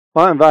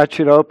Well, I invite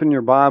you to open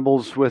your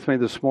Bibles with me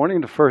this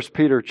morning to 1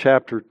 Peter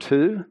chapter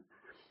 2,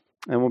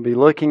 and we'll be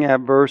looking at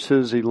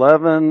verses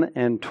 11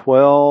 and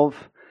 12.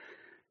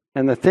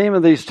 And the theme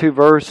of these two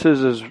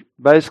verses is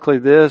basically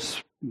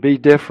this: be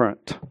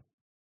different.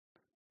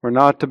 We're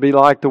not to be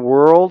like the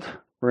world.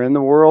 We're in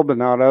the world, but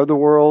not of the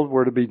world.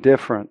 We're to be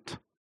different.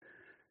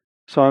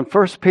 So in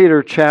 1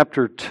 Peter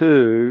chapter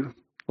 2,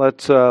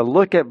 let's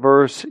look at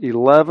verse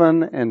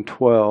 11 and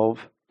 12.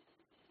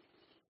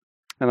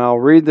 And I'll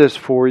read this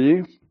for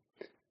you.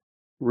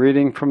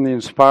 Reading from the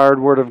inspired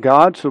Word of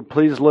God, so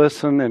please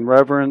listen in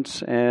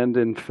reverence and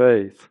in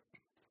faith.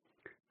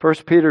 1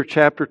 Peter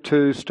chapter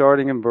 2,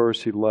 starting in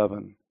verse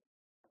 11.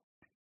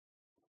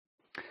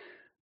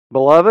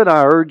 Beloved,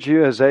 I urge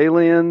you as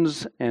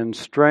aliens and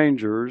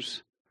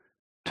strangers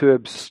to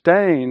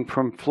abstain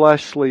from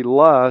fleshly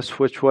lusts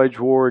which wage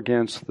war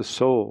against the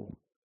soul.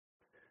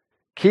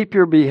 Keep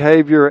your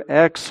behavior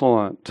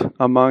excellent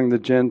among the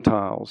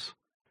Gentiles,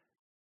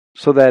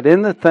 so that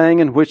in the thing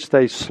in which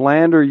they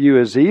slander you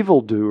as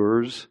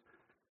evildoers,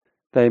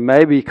 they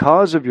may,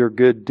 because of your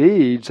good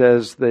deeds,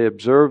 as they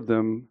observe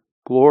them,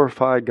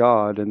 glorify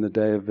God in the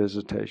day of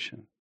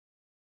visitation.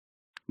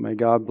 May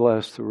God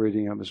bless the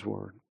reading of His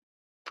Word.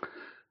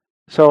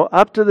 So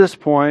up to this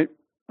point,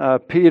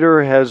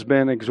 Peter has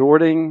been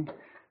exhorting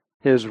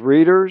his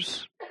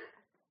readers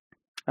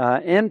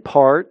in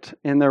part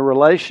in their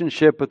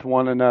relationship with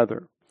one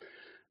another.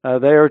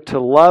 They are to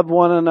love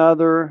one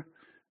another.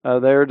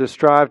 They are to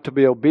strive to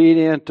be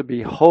obedient, to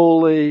be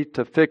holy,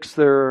 to fix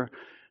their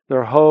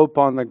hope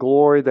on the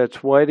glory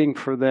that's waiting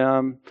for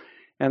them.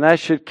 And that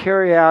should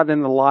carry out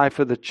in the life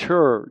of the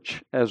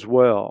church as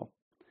well.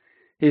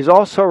 He's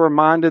also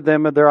reminded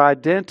them of their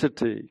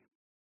identity,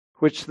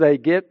 which they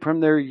get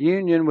from their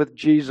union with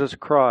Jesus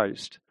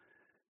Christ.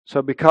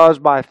 So because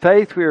by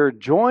faith we are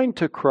joined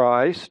to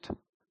Christ,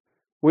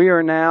 we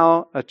are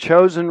now a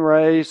chosen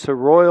race, a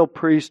royal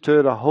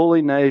priesthood, a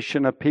holy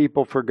nation, a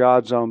people for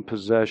God's own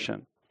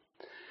possession.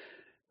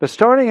 But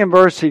starting in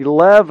verse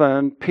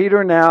 11,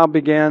 Peter now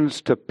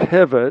begins to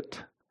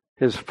pivot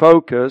his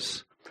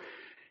focus,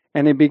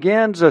 and he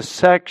begins a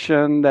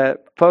section that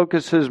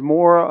focuses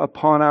more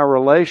upon our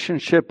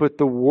relationship with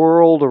the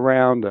world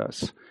around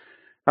us,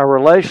 our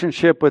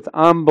relationship with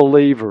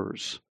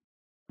unbelievers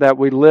that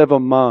we live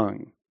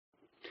among.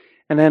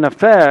 And in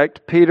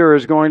effect, Peter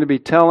is going to be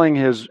telling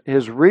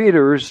his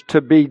readers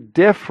to be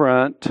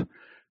different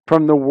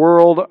from the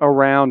world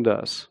around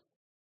us.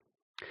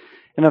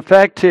 In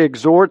effect, he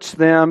exhorts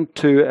them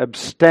to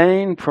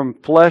abstain from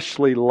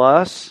fleshly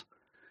lusts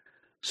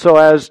so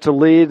as to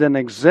lead an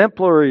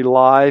exemplary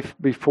life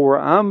before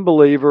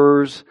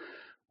unbelievers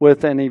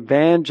with an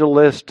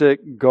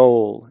evangelistic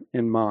goal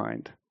in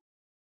mind.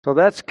 So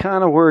that's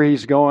kind of where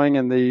he's going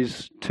in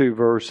these two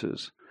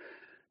verses.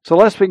 So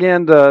let's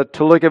begin to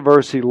look at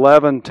verse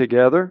 11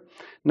 together.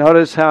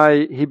 Notice how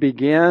he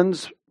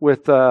begins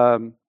with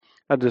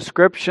a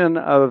description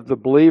of the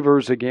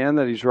believers again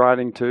that he's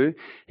writing to.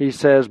 He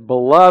says,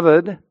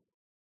 Beloved,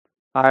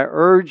 I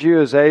urge you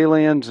as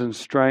aliens and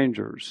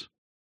strangers.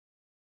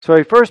 So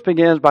he first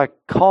begins by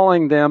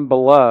calling them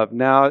beloved.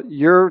 Now,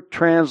 your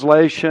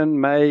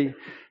translation may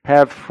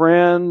have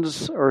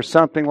friends or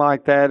something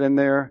like that in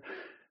there,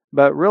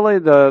 but really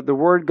the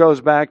word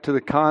goes back to the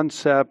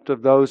concept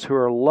of those who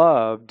are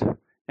loved,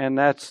 and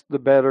that's the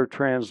better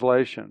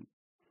translation.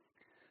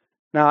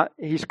 Now,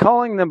 he's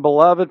calling them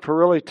beloved for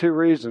really two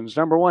reasons.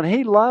 Number one,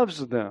 he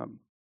loves them.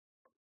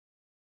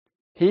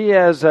 He,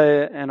 as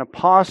an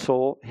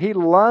apostle, he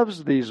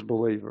loves these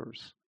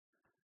believers.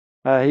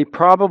 He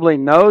probably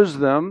knows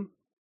them.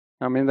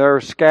 I mean,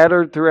 they're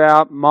scattered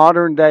throughout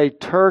modern-day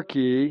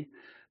Turkey,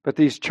 but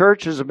these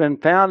churches have been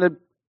founded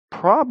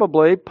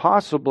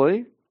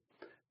possibly,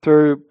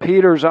 through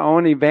Peter's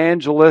own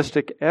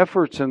evangelistic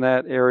efforts in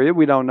that area.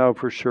 We don't know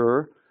for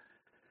sure.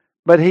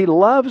 But he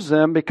loves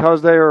them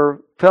because they are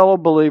fellow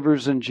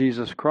believers in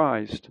Jesus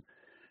Christ.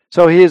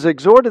 So he has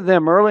exhorted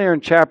them earlier in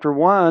chapter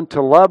 1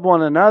 to love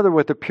one another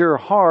with a pure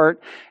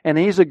heart, and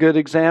he's a good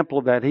example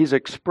of that. He's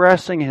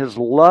expressing his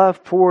love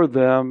for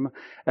them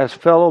as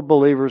fellow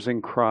believers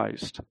in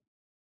Christ.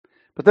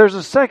 But there's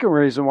a second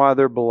reason why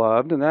they're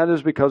beloved, and that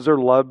is because they're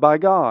loved by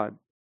God.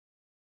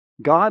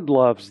 God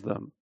loves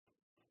them.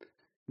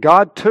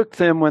 God took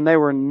them when they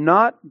were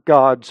not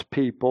God's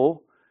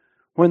people,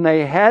 when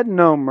they had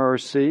no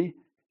mercy,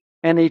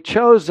 and He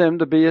chose them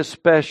to be a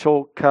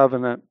special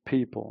covenant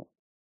people.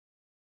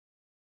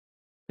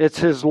 It's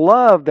His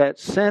love that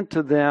sent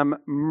to them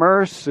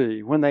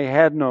mercy when they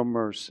had no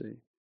mercy.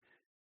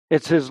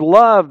 It's His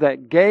love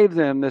that gave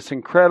them this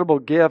incredible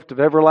gift of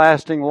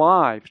everlasting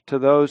life to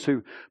those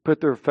who put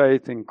their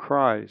faith in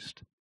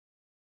Christ.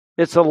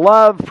 It's a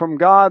love from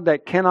God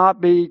that cannot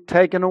be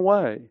taken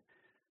away.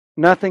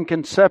 Nothing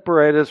can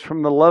separate us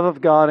from the love of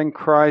God in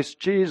Christ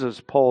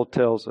Jesus, Paul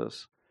tells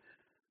us.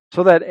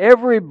 So that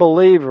every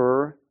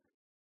believer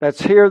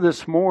that's here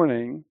this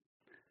morning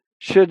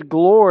should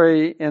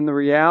glory in the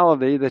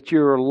reality that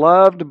you are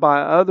loved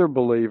by other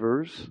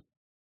believers,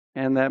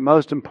 and that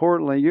most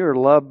importantly, you are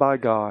loved by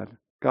God.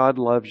 God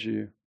loves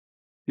you.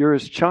 You're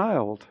His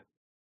child.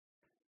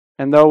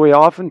 And though we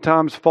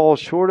oftentimes fall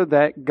short of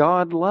that,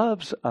 God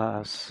loves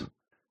us.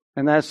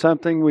 And that's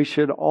something we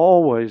should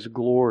always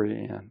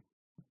glory in.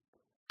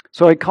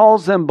 So He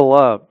calls them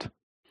beloved.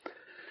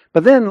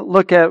 But then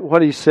look at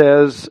what He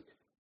says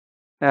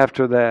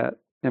after that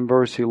in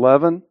verse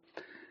 11.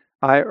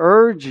 I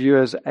urge you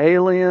as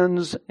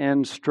aliens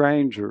and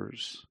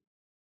strangers.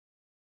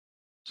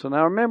 So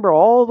now remember,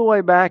 all the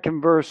way back in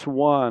verse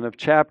 1 of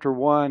chapter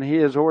 1, He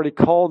has already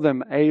called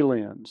them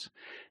aliens.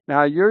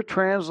 Now your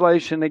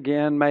translation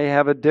again may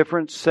have a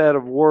different set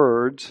of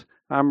words.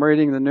 I'm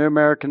reading the New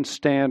American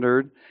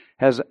Standard,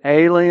 has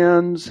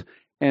aliens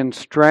and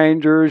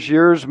strangers.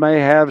 Yours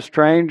may have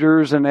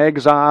strangers and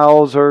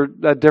exiles or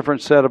a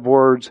different set of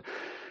words.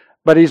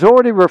 But He's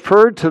already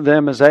referred to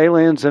them as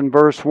aliens in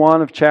verse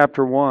 1 of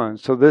chapter 1.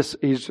 So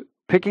He's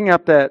picking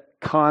up that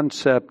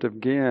concept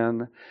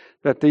again,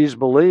 that these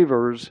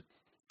believers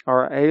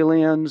are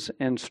aliens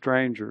and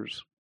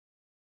strangers.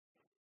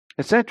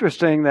 It's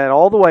interesting that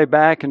all the way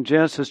back in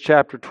Genesis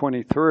chapter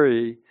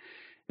 23,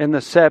 in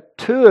the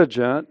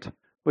Septuagint,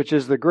 which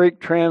is the Greek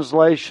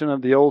translation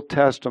of the Old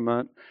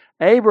Testament,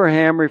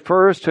 Abraham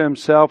refers to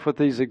himself with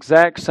these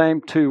exact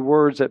same two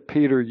words that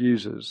Peter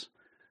uses.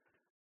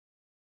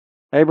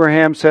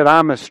 Abraham said,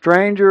 I'm a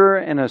stranger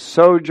and a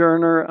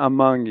sojourner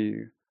among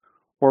you,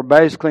 or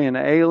basically an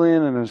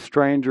alien and a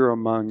stranger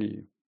among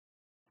you.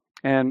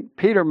 And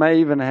Peter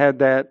may even had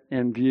that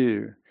in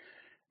view.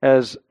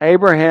 As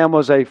Abraham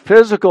was a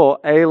physical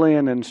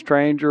alien and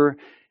stranger,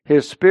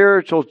 his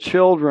spiritual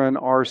children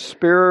are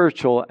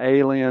spiritual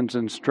aliens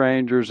and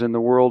strangers in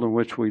the world in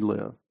which we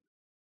live.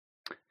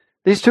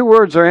 These two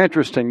words are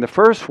interesting. The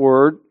first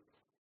word,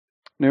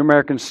 New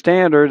American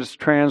Standard,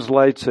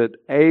 translates it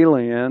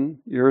alien.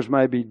 Yours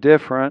may be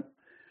different.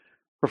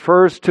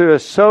 Refers to a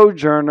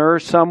sojourner,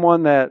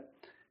 someone that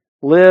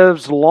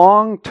lives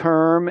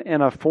long-term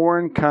in a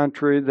foreign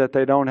country that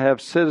they don't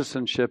have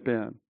citizenship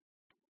in.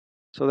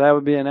 So that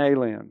would be an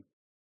alien.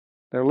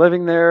 They're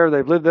living there.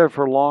 They've lived there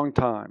for a long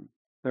time.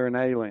 They're an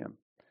alien.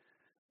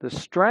 The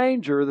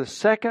stranger, the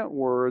second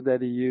word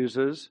that he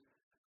uses,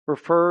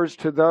 refers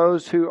to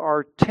those who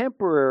are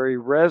temporary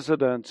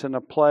residents in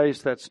a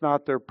place that's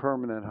not their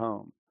permanent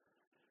home.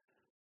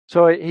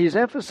 So he's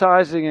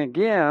emphasizing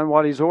again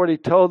what he's already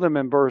told them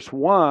in verse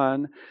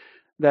 1,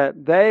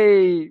 that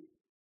they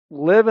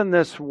live in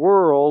this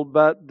world,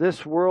 but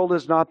this world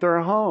is not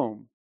their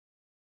home.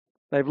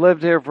 They've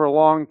lived here for a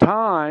long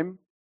time,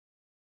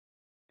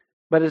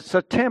 but it's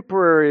a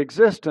temporary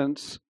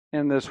existence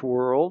in this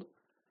world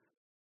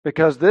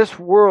because this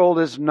world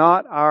is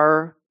not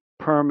our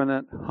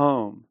permanent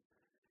home.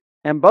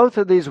 And both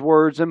of these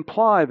words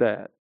imply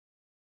that.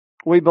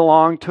 We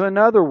belong to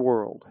another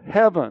world,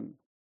 heaven.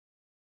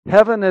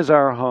 Heaven is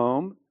our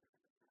home.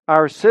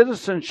 Our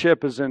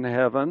citizenship is in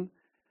heaven.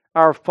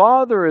 Our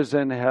Father is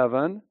in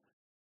heaven.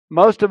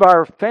 Most of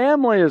our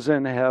family is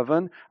in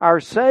heaven. Our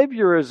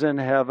Savior is in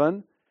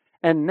heaven.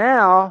 And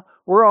now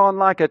we're on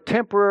like a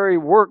temporary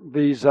work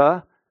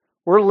visa.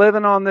 We're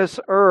living on this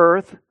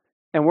earth,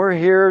 and we're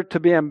here to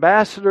be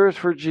ambassadors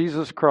for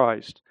Jesus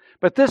Christ.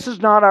 But this is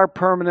not our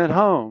permanent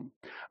home.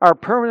 Our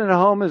permanent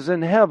home is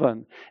in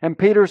heaven. And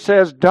Peter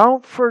says,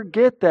 don't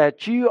forget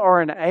that you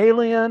are an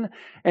alien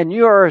and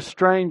you are a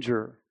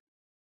stranger.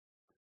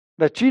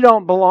 That you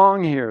don't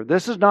belong here.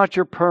 This is not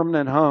your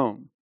permanent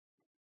home.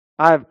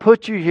 I've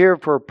put you here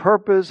for a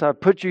purpose.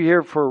 I've put you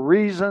here for a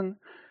reason.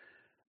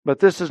 But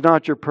this is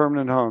not your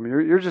permanent home.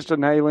 You're just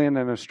an alien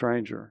and a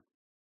stranger.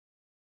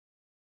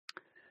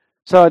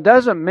 So it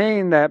doesn't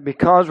mean that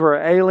because we're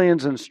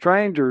aliens and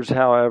strangers,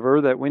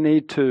 however, that we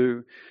need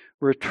to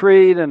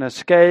retreat and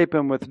escape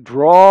and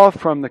withdraw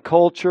from the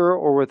culture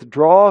or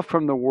withdraw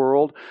from the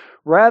world.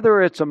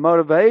 Rather, it's a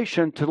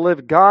motivation to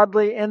live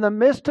godly in the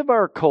midst of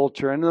our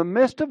culture, in the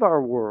midst of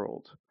our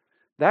world.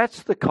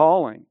 That's the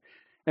calling.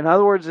 In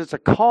other words, it's a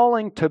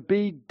calling to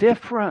be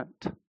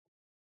different.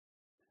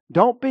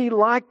 Don't be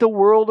like the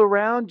world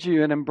around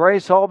you and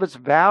embrace all of its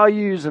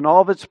values and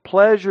all of its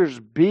pleasures.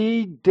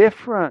 Be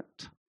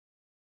different.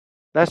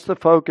 That's the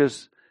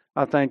focus,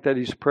 I think, that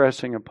he's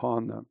pressing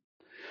upon them.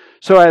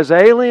 So as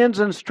aliens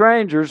and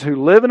strangers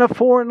who live in a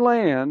foreign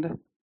land,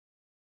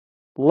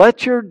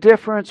 let your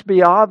difference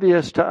be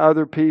obvious to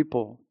other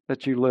people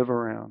that you live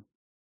around.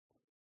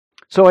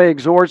 So he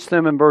exhorts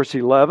them in verse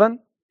 11.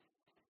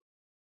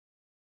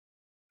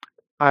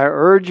 I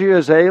urge you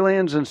as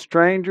aliens and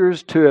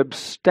strangers to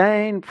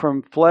abstain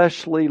from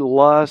fleshly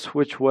lusts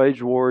which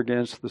wage war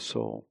against the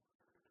soul.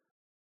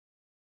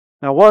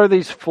 Now, what are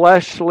these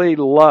fleshly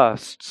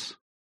lusts?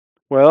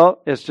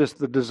 Well, it's just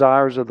the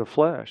desires of the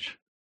flesh.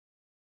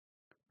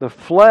 The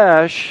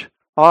flesh,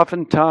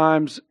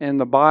 oftentimes in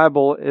the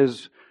Bible,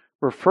 is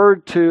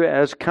referred to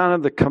as kind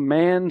of the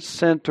command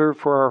center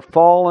for our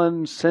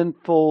fallen,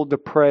 sinful,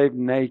 depraved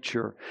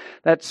nature.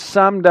 That's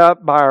summed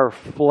up by our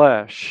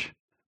flesh.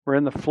 We're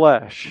in the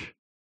flesh.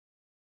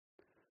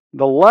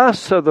 The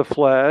lusts of the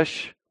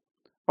flesh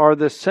are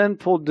the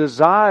sinful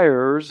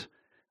desires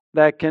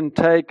that can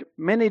take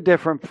many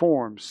different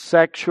forms.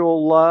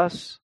 Sexual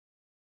lusts,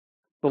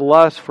 the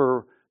lust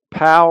for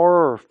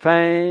power or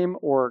fame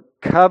or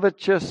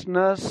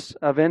covetousness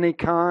of any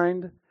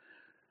kind,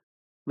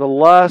 the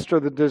lust or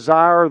the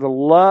desire or the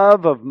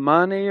love of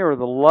money or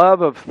the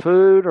love of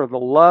food or the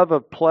love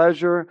of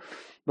pleasure,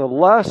 the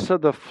lusts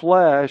of the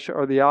flesh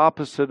are the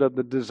opposite of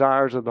the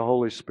desires of the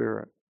Holy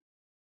Spirit.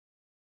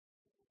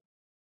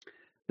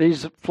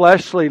 These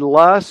fleshly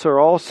lusts are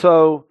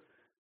also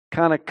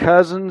kind of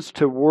cousins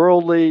to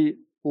worldly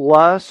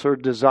lusts or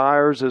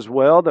desires as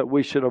well that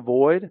we should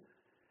avoid.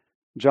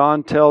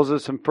 John tells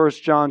us in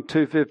 1 John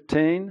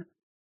 2:15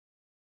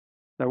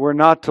 that we're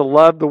not to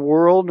love the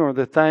world nor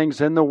the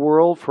things in the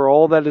world, for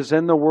all that is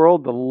in the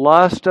world, the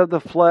lust of the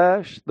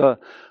flesh, the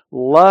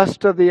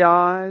lust of the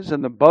eyes,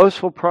 and the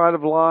boastful pride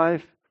of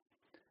life,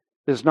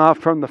 is not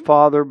from the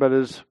Father, but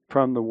is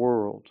from the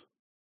world.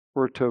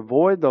 We're to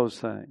avoid those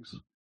things.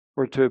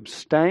 We're to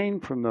abstain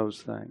from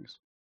those things.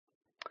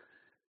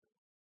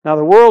 Now,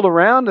 the world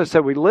around us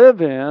that we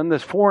live in,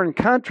 this foreign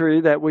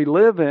country that we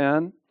live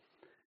in,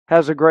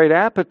 has a great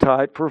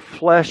appetite for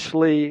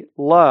fleshly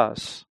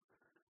lusts.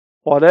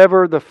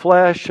 Whatever the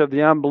flesh of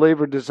the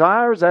unbeliever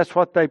desires, that's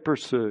what they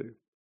pursue.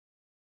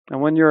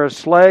 And when you're a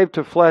slave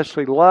to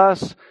fleshly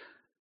lusts,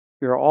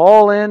 you're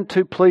all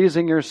into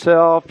pleasing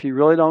yourself. You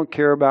really don't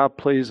care about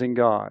pleasing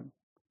God.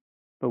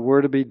 But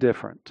we're to be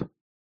different.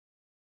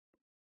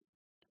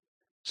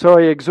 So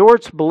he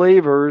exhorts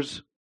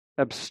believers,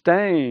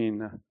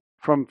 abstain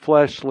from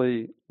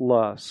fleshly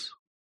lusts.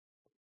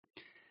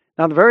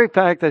 Now, the very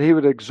fact that he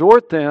would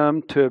exhort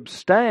them to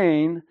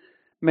abstain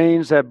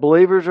means that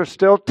believers are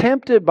still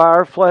tempted by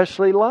our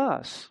fleshly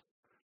lusts.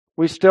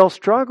 We still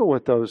struggle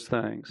with those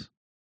things.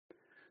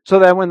 So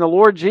that when the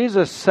Lord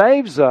Jesus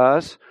saves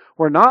us,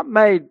 we're not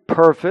made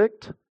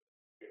perfect.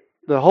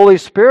 The Holy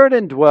Spirit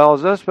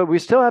indwells us, but we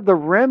still have the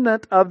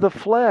remnant of the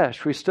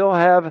flesh. We still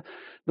have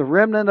the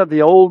remnant of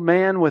the old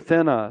man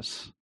within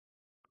us.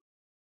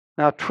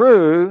 Now,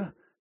 true,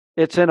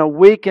 it's in a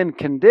weakened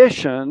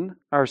condition,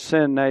 our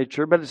sin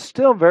nature, but it's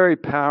still very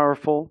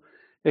powerful.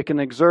 It can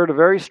exert a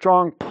very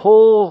strong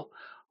pull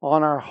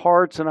on our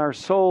hearts and our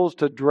souls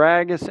to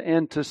drag us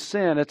into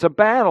sin. It's a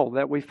battle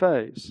that we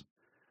face.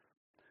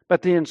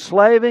 But the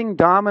enslaving,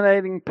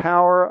 dominating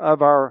power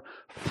of our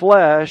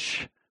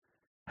flesh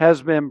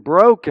has been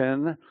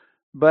broken,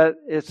 but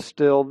it's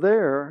still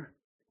there,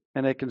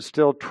 and it can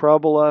still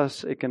trouble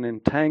us, it can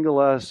entangle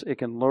us, it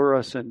can lure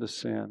us into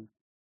sin.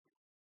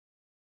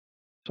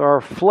 So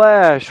our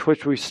flesh,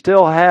 which we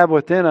still have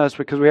within us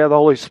because we have the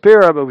Holy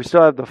Spirit, but we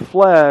still have the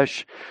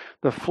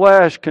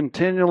flesh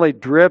continually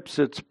drips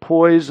its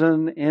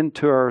poison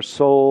into our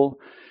soul,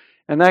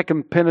 and that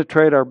can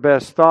penetrate our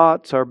best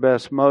thoughts, our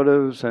best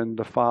motives, and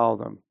defile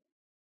them.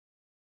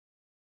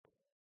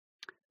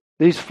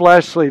 These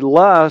fleshly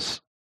lusts,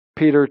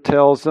 Peter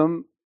tells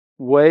them,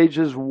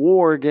 wages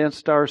war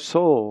against our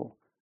soul.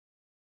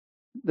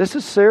 This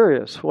is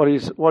serious, what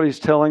he's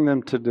telling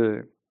them to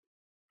do.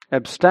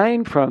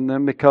 Abstain from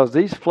them because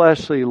these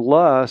fleshly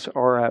lusts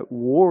are at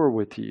war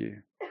with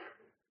you.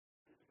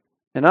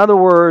 In other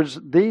words,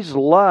 these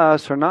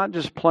lusts are not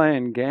just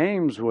playing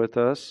games with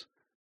us.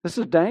 This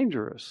is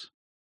dangerous.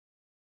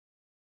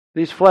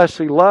 These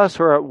fleshly lusts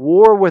are at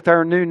war with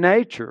our new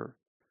nature,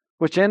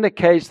 which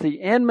indicates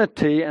the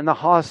enmity and the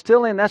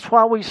hostility. And that's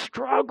why we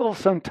struggle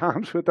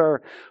sometimes with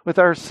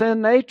our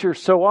sin nature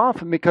so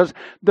often, because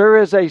there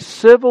is a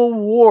civil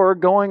war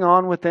going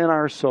on within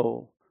our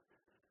soul.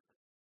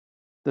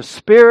 The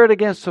spirit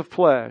against the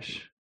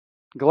flesh.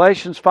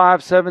 Galatians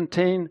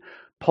 5:17,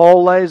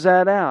 Paul lays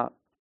that out.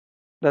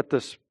 That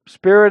the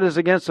spirit is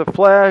against the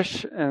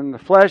flesh, and the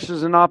flesh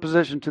is in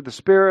opposition to the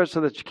spirit, so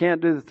that you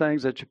can't do the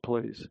things that you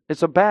please.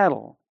 It's a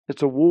battle.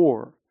 It's a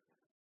war.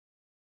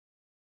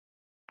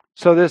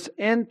 So this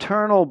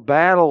internal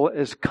battle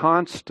is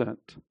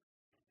constant.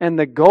 And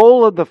the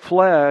goal of the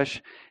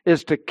flesh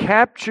is to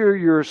capture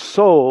your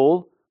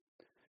soul,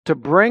 to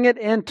bring it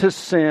into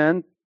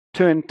sin,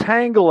 to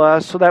entangle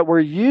us so that we're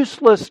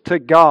useless to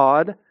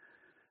God,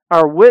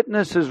 our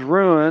witness is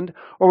ruined,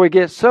 or we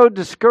get so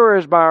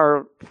discouraged by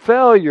our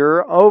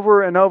failure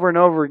over and over and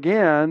over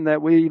again that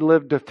we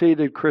live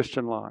defeated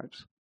Christian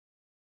lives.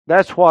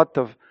 That's what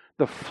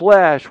the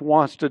flesh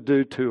wants to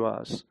do to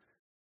us.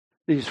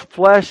 These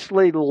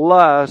fleshly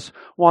lusts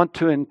want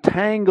to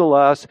entangle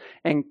us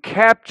and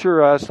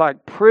capture us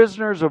like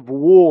prisoners of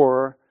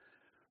war,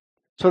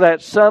 so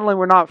that suddenly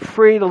we're not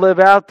free to live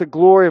out the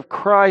glory of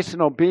Christ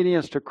in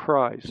obedience to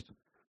Christ.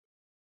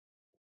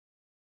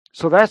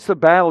 So that's the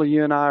battle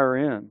you and I are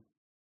in.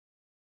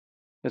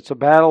 It's a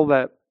battle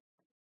that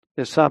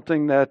is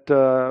something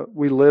that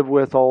we live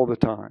with all the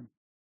time.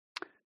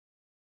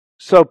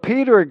 So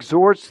Peter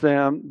exhorts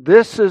them,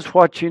 this is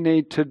what you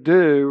need to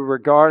do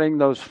regarding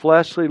those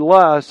fleshly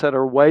lusts that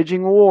are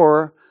waging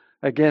war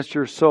against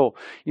your soul.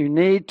 You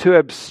need to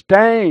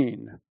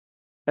abstain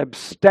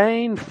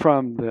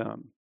from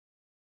them.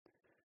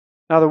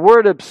 Now, the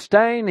word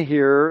abstain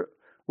here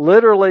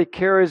literally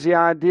carries the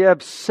idea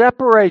of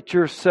separate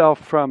yourself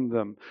from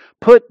them.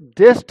 Put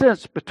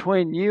distance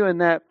between you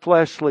and that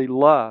fleshly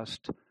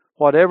lust.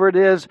 Whatever it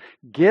is,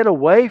 get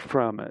away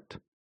from it.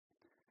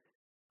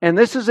 And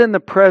this is in the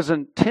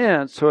present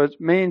tense, so it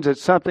means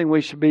it's something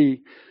we should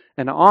be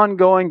an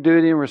ongoing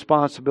duty and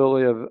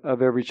responsibility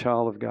of every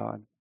child of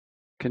God.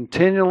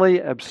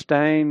 Continually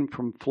abstain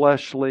from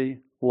fleshly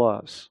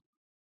lusts.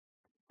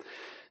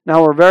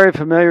 Now, we're very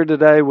familiar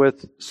today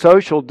with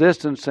social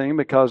distancing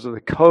because of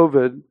the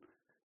COVID,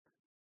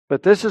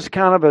 but this is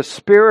kind of a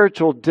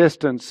spiritual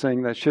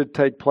distancing that should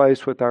take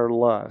place with our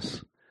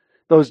lusts.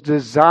 Those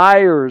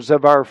desires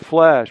of our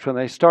flesh, when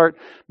they start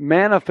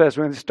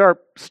manifesting, when they start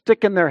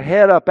sticking their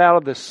head up out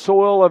of the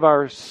soil of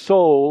our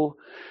soul,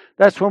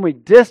 that's when we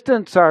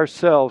distance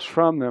ourselves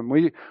from them.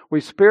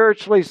 We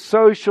spiritually,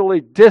 socially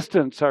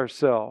distance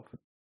ourselves.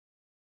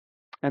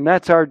 And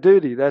that's our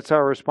duty. That's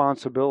our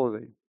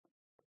responsibility.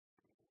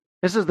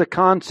 This is the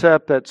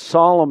concept that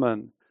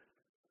Solomon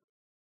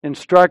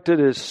instructed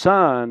his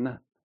son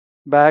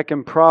back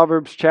in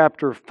Proverbs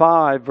chapter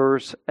 5,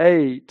 verse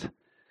 8,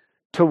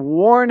 to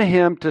warn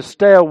him to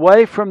stay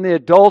away from the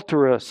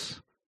adulteress.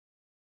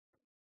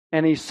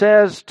 And he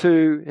says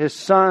to his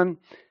son,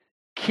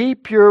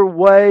 keep your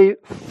way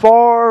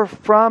far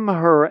from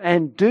her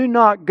and do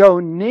not go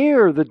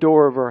near the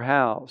door of her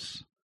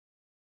house.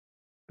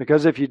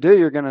 Because if you do,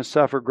 you're going to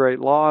suffer great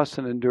loss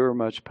and endure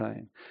much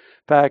pain.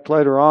 In fact,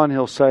 later on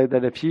he'll say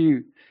that if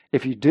you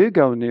do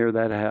go near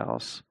that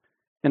house,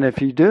 and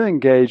if you do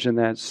engage in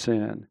that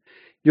sin,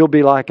 you'll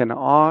be like an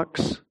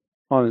ox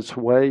on its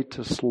way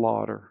to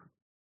slaughter.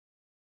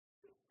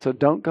 So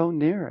don't go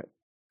near it.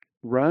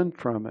 Run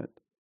from it.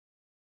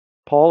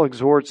 Paul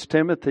exhorts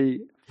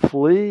Timothy,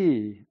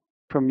 flee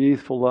from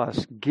youthful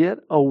lust. Get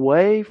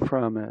away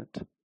from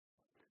it.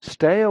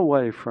 Stay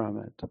away from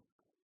it.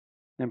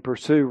 And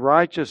pursue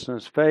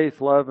righteousness,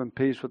 faith, love, and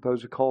peace with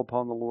those who call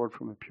upon the Lord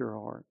from a pure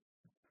heart.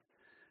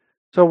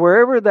 So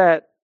wherever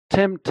that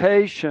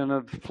temptation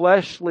of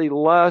fleshly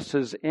lust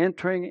is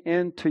entering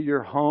into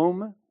your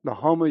home, the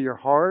home of your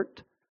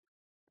heart,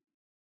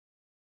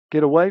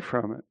 get away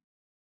from it.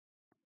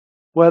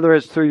 Whether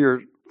it's through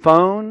your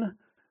phone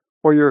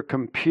or your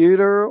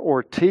computer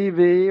or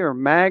TV or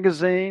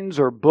magazines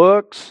or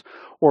books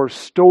or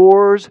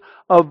stores,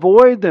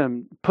 avoid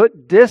them.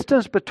 Put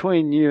distance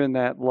between you and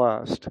that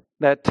lust,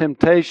 that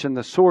temptation,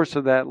 the source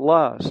of that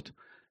lust.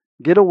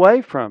 Get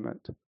away from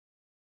it.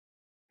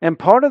 And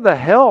part of the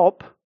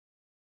help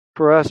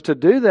for us to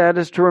do that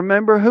is to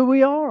remember who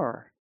we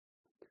are.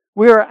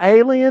 We are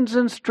aliens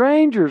and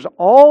strangers.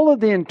 All of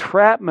the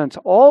entrapments,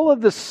 all of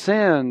the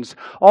sins,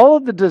 all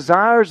of the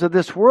desires of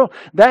this world,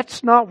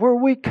 that's not where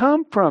we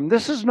come from.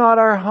 This is not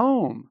our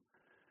home.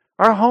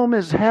 Our home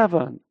is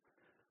heaven.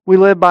 We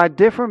live by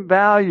different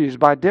values,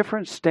 by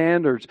different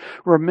standards.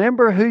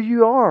 Remember who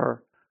you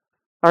are.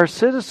 Our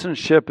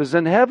citizenship is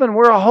in heaven.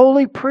 We're a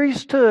holy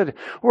priesthood.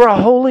 We're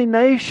a holy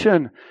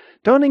nation.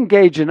 Don't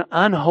engage in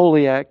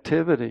unholy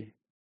activity.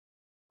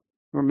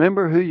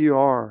 Remember who you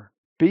are.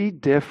 Be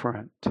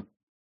different.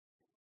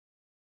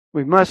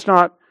 We must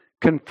not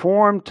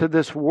conform to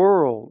this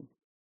world.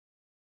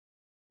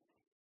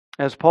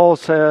 As Paul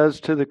says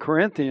to the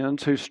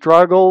Corinthians who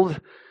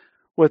struggled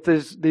with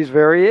these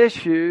very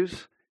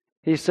issues,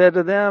 he said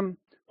to them,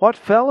 what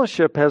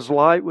fellowship has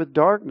light with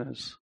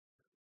darkness?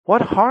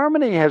 What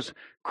harmony has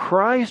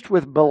Christ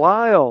with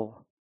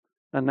Belial,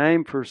 a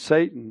name for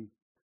Satan?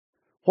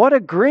 What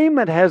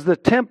agreement has the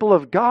temple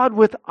of God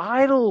with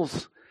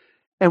idols?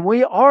 And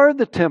we are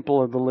the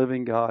temple of the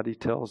living God, he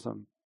tells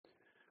them.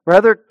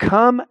 Rather,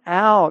 come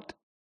out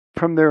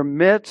from their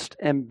midst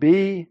and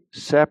be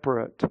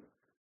separate.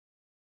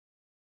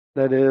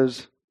 That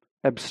is,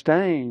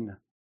 abstain.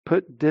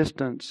 Put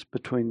distance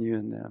between you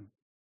and them.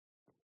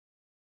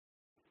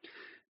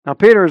 Now,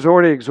 Peter has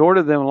already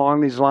exhorted them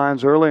along these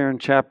lines earlier in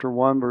chapter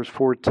 1, verse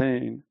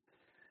 14.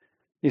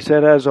 He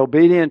said, as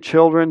obedient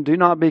children, do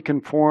not be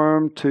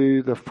conformed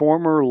to the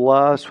former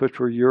lusts which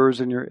were yours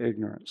in your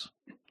ignorance.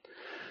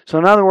 So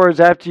in other words,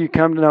 after you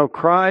come to know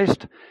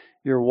Christ,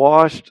 you're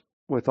washed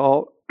with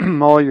all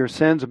your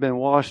sins have been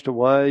washed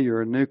away.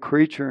 You're a new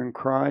creature in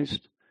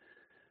Christ.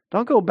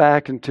 Don't go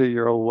back into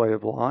your old way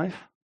of life.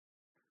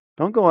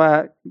 Don't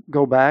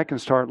go back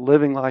and start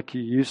living like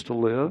you used to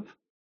live.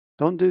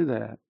 Don't do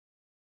that.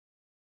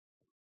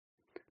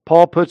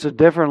 Paul puts it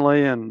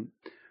differently in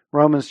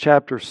Romans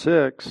chapter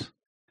 6.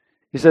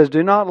 He says,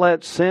 do not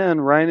let sin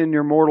reign in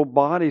your mortal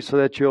body so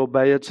that you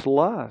obey its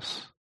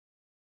lusts.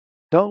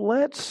 Don't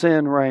let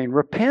sin reign.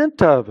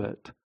 Repent of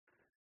it.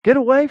 Get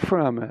away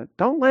from it.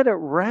 Don't let it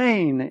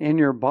reign in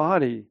your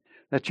body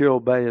that you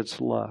obey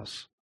its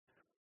lusts.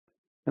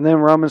 And then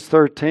Romans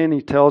 13,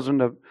 he tells them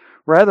to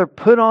rather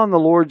put on the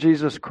Lord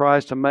Jesus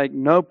Christ and make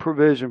no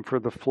provision for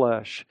the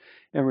flesh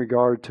in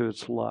regard to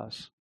its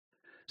lusts.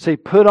 See,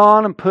 put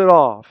on and put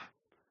off.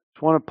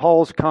 It's one of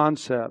Paul's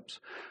concepts.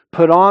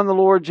 Put on the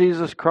Lord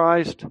Jesus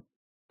Christ.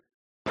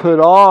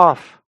 Put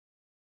off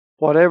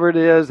whatever it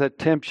is that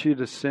tempts you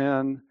to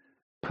sin.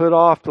 Put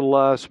off the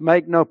lust.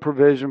 Make no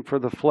provision for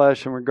the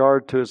flesh in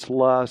regard to its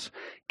lust.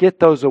 Get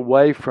those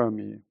away from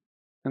you.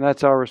 And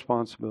that's our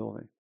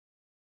responsibility.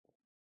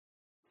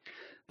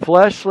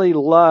 Fleshly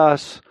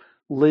lusts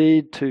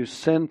lead to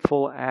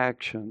sinful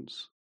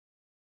actions.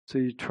 So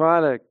you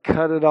try to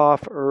cut it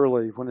off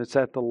early when it's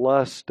at the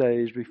lust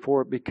stage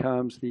before it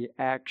becomes the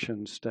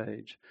action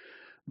stage.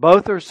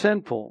 Both are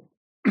sinful.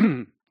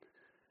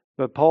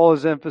 But Paul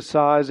is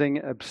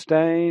emphasizing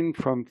abstain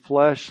from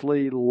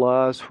fleshly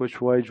lusts which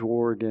wage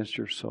war against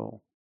your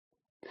soul.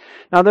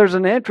 Now there's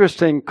an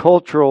interesting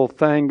cultural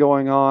thing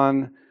going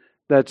on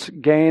that's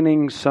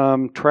gaining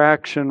some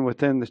traction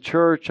within the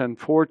church,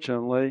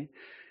 unfortunately.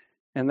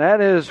 And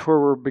that is where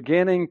we're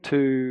beginning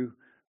to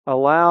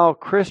allow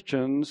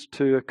Christians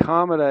to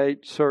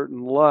accommodate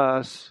certain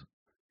lusts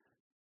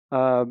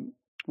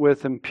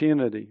with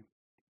impunity.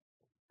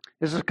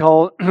 This is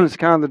called, it's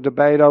kind of the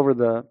debate over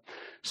the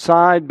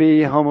side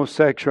B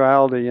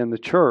homosexuality in the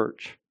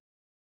church.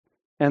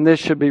 And this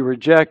should be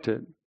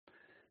rejected.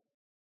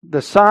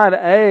 The side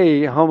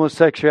A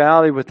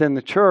homosexuality within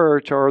the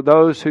church are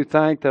those who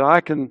think that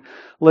I can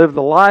live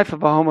the life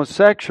of a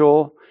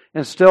homosexual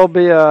and still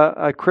be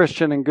a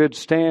Christian in good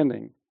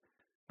standing.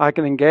 I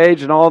can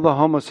engage in all the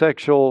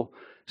homosexual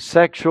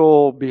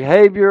sexual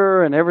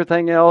behavior and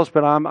everything else,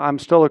 but I'm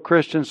still a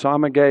Christian, so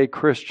I'm a gay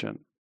Christian.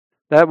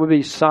 That would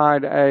be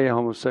side A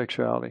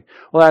homosexuality.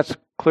 Well, that's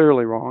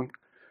clearly wrong.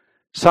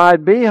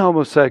 Side B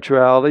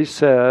homosexuality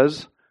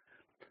says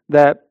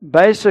that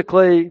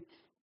basically,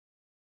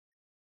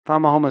 if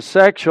I'm a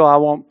homosexual, I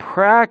won't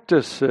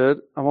practice it.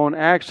 I won't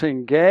actually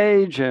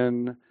engage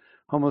in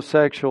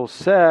homosexual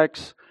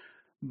sex,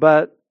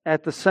 but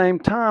at the same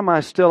time, I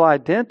still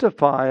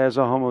identify as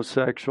a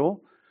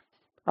homosexual.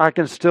 I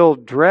can still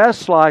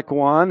dress like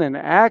one and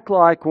act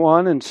like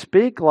one and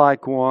speak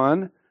like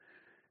one.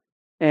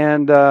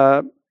 And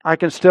I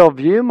can still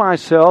view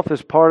myself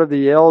as part of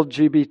the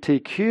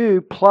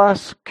LGBTQ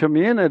plus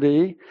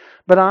community,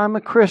 but I'm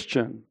a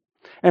Christian.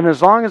 And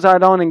as long as I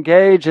don't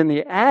engage in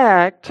the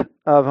act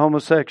of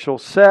homosexual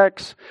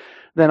sex,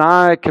 then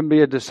I can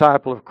be a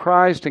disciple of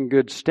Christ in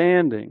good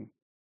standing.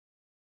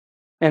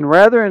 And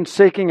rather than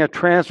seeking a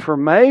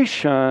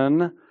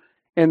transformation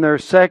in their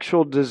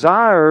sexual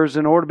desires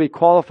in order to be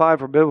qualified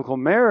for biblical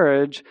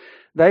marriage,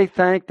 they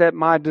think that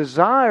my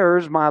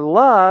desires, my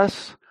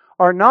lusts,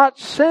 are not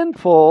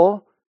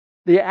sinful.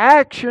 The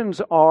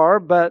actions are,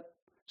 but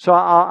so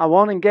I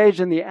won't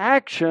engage in the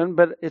action,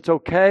 but it's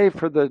okay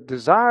for the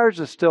desires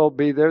to still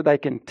be there. They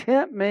can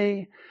tempt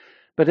me,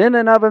 but in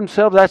and of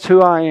themselves, that's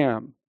who I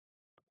am.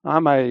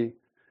 I'm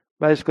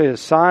basically a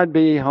side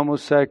B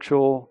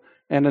homosexual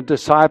and a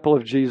disciple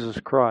of Jesus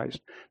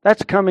Christ.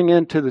 That's coming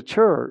into the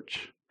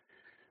church.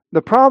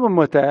 The problem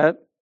with that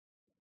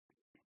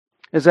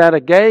is that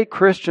a gay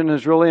Christian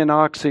is really an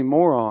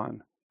oxymoron.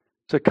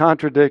 It's a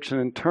contradiction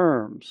in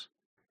terms.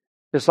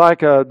 It's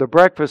like the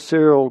breakfast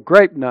cereal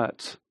Grape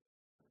Nuts,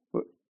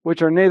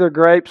 which are neither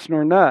grapes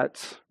nor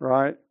nuts,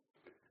 right?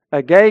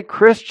 A gay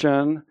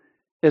Christian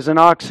is an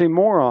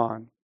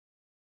oxymoron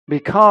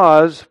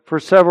because for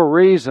several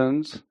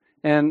reasons,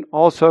 and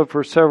also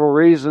for several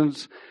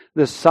reasons,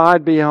 this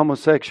side B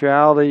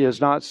homosexuality is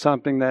not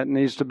something that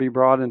needs to be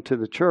brought into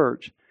the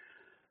church.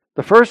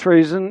 The first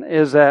reason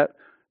is that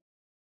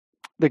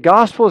the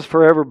gospel is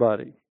for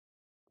everybody,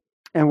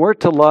 and we're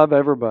to love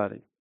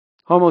everybody.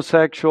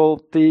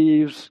 Homosexual,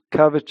 thieves,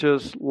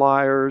 covetous,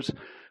 liars.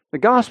 The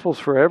gospel's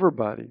for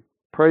everybody.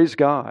 Praise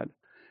God.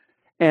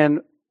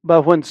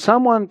 But when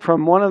someone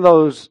from one of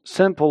those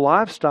sinful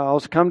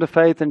lifestyles come to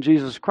faith in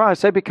Jesus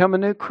Christ, they become a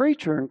new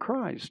creature in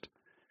Christ.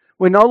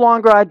 We no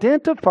longer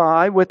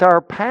identify with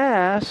our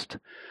past.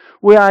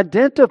 We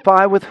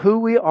identify with who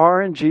we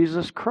are in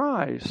Jesus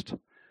Christ.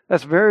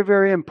 That's very,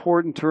 very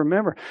important to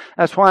remember.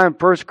 That's why in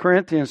 1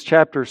 Corinthians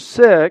chapter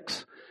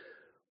 6,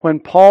 when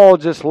Paul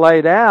just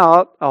laid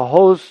out a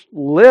whole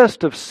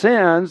list of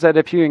sins that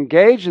if you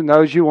engage in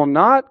those, you will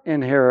not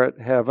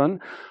inherit heaven.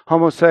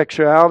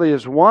 Homosexuality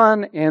is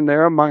one in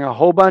there among a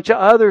whole bunch of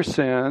other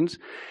sins.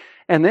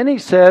 And then he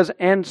says,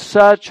 and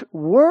such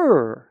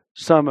were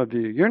some of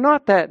you. You're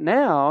not that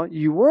now.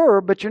 You were,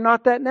 but you're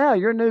not that now.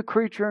 You're a new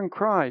creature in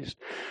Christ.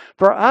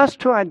 For us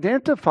to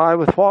identify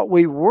with what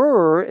we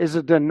were is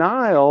a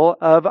denial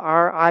of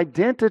our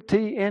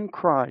identity in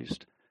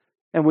Christ.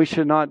 And we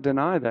should not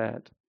deny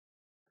that.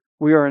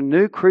 We are a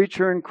new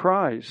creature in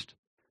Christ.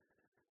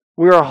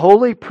 We are a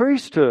holy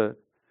priesthood.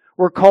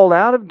 We're called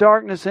out of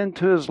darkness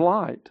into His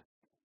light.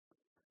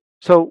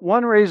 So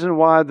one reason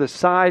why the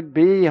side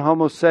B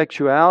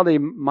homosexuality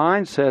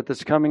mindset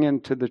that's coming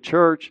into the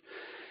church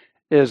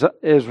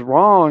is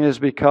wrong is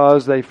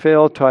because they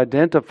fail to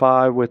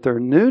identify with their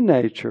new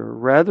nature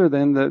rather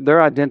than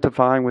they're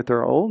identifying with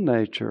their old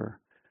nature.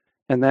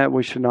 And that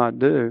we should not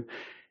do.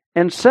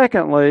 And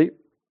secondly,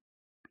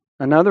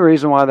 another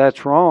reason why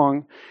that's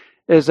wrong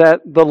is that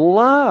the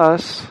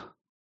lusts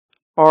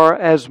are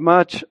as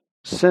much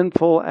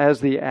sinful as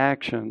the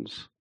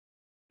actions.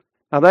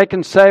 Now they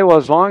can say, well,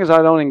 as long as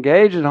I don't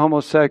engage in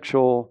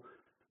homosexual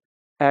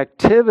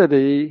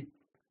activity,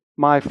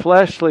 my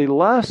fleshly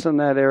lusts in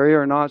that area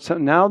are not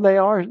sin. Now they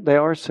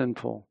are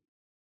sinful.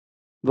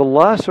 The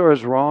lusts are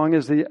as wrong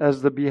as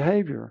the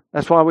behavior.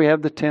 That's why we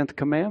have the 10th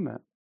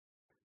commandment.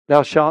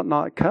 Thou shalt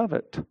not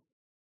covet.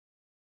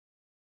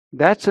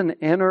 That's an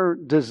inner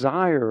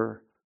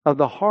desire of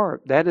the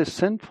heart. That is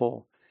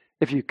sinful.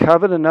 If you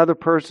covet another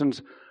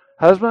person's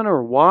husband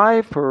or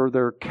wife or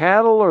their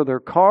cattle or their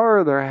car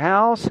or their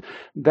house,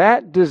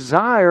 that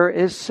desire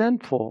is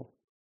sinful,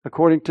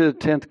 according to the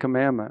 10th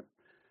commandment.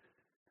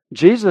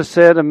 Jesus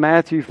said in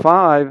Matthew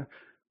 5,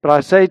 "But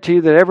I say to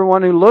you that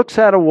everyone who looks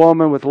at a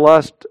woman with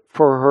lust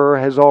for her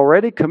has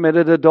already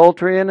committed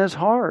adultery in his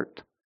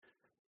heart."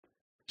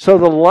 So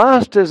the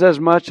lust is as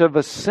much of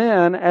a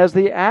sin as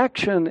the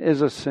action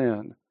is a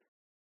sin.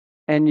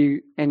 And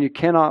you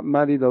cannot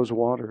muddy those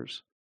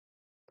waters.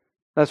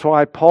 That's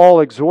why Paul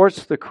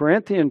exhorts the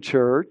Corinthian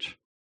church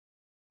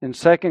in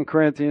 2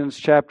 Corinthians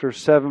chapter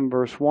 7,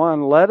 verse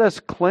 1, "Let us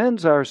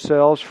cleanse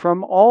ourselves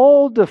from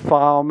all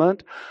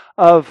defilement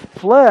of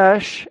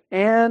flesh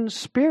and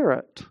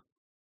spirit."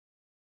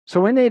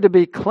 So we need to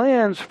be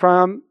cleansed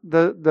from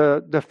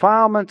the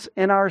defilements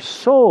in our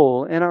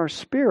soul, in our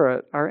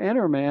spirit, our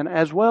inner man,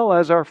 as well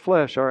as our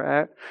flesh,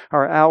 our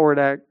outward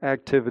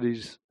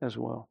activities as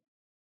well.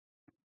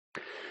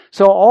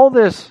 So all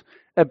this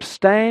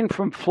abstain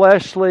from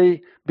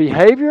fleshly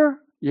behavior,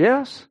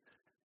 yes,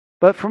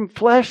 but from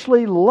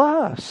fleshly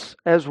lusts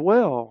as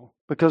well,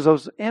 because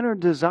those inner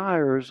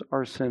desires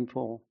are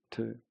sinful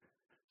too.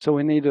 So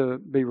we need to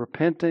be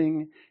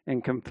repenting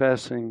and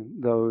confessing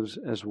those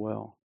as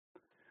well.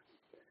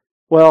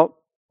 Well,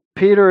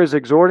 Peter is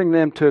exhorting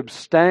them to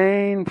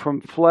abstain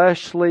from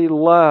fleshly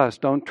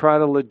lust. Don't try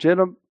to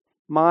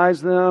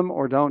legitimize them,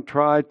 or don't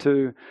try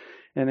to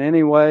in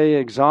any way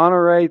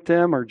exonerate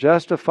them or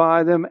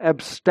justify them.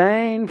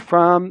 Abstain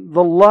from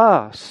the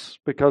lusts,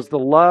 because the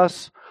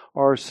lusts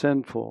are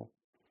sinful.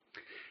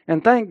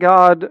 And thank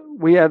God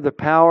we have the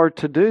power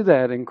to do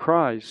that in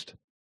Christ.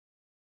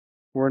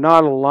 We're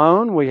not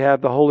alone. We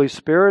have the Holy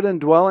Spirit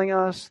indwelling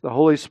us. The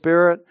Holy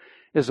Spirit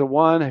is the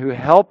one who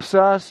helps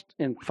us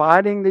in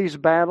fighting these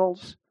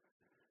battles.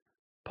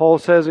 Paul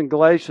says in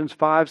Galatians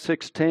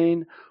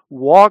 5:16,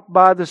 "Walk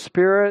by the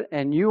Spirit,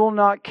 and you will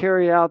not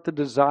carry out the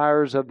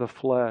desires of the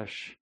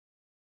flesh."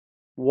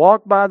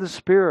 Walk by the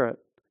Spirit.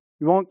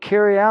 You won't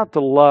carry out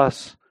the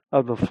lusts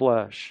of the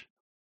flesh.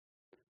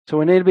 So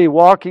we need to be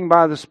walking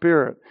by the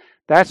Spirit.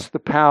 That's the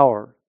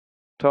power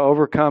to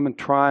overcome and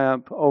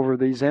triumph over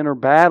these inner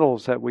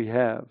battles that we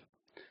have.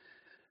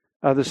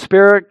 The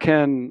Spirit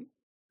can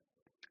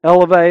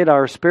elevate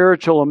our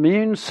spiritual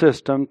immune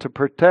system to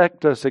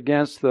protect us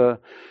against the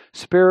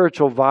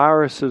spiritual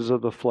viruses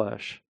of the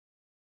flesh.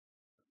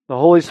 The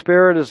Holy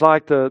Spirit is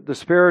like the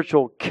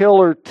spiritual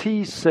killer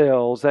T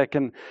cells that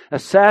can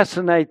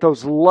assassinate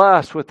those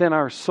lusts within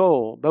our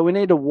soul. But we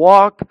need to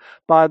walk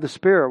by the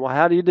Spirit. Well,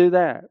 how do you do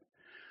that?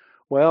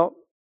 Well,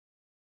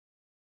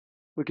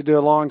 we could do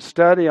a long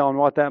study on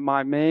what that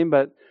might mean,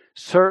 but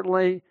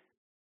certainly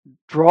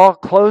draw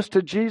close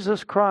to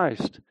Jesus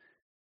Christ.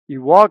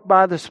 You walk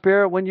by the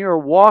Spirit when you are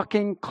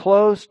walking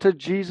close to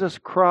Jesus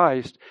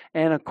Christ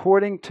and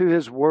according to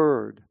His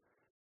Word.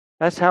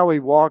 That's how we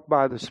walk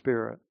by the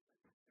Spirit.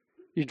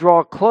 You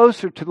draw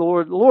closer to the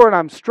Lord. Lord,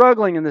 I'm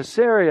struggling in this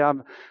area.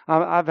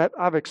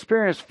 I've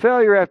experienced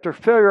failure after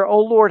failure. Oh,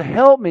 Lord,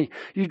 help me.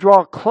 You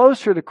draw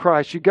closer to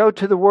Christ. You go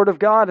to the Word of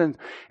God and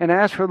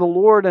ask for the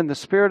Lord and the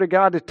Spirit of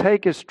God to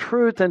take His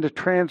truth and to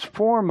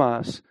transform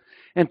us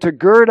and to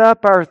gird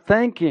up our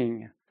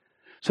thinking.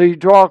 So you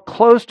draw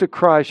close to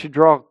Christ. You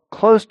draw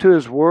close to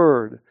His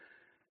Word.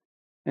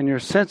 And you're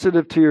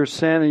sensitive to your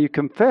sin and you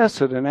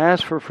confess it and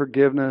ask for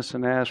forgiveness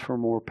and ask for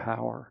more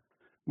power,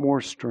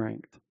 more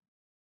strength.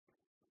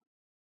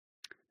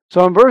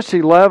 So in verse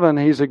 11,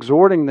 he's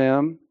exhorting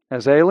them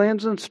as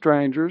aliens and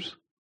strangers.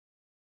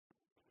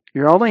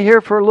 You're only here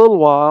for a little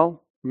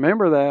while.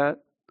 Remember that.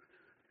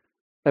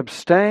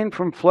 Abstain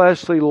from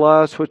fleshly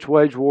lusts which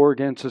wage war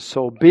against the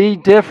soul. Be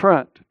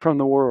different from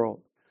the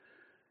world.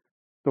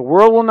 The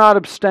world will not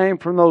abstain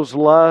from those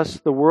lusts.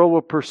 The world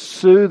will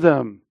pursue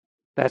them.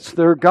 That's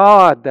their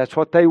God. That's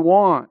what they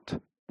want.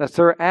 That's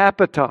their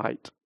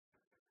appetite.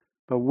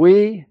 But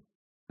we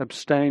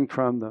abstain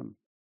from them.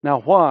 Now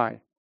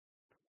why?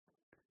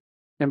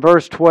 In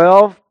verse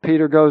 12,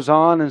 Peter goes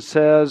on and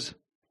says,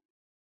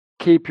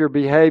 "Keep your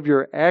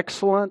behavior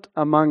excellent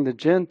among the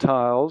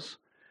Gentiles,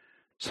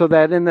 so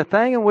that in the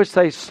thing in which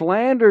they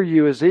slander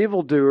you as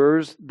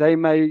evildoers, they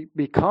may,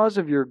 because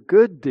of your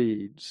good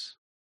deeds,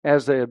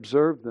 as they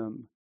observe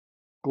them,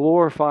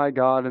 glorify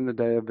God in the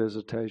day of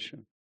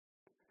visitation."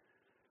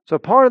 So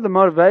part of the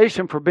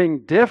motivation for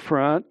being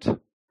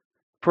different,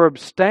 for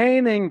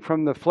abstaining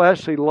from the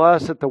fleshly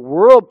lust that the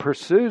world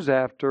pursues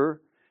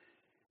after,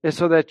 is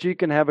so that you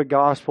can have a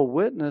gospel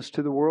witness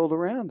to the world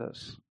around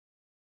us.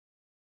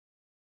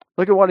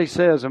 Look at what he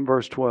says in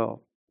verse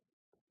 12.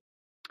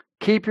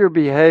 Keep your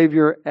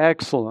behavior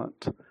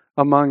excellent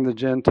among the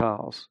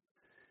Gentiles.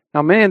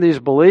 Now, many of these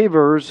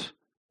believers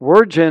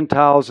were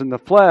Gentiles in the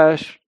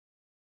flesh.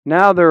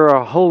 Now they're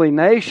a holy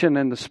nation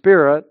in the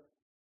spirit.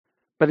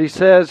 But he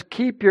says,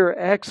 keep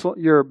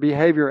your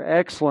behavior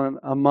excellent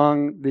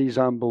among these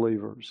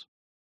unbelievers.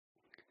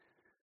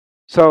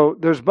 So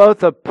there's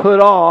both a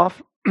put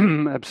off,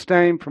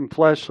 abstain from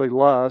fleshly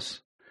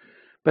lusts,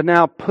 but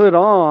now put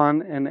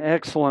on an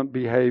excellent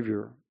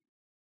behavior.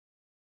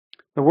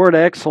 The word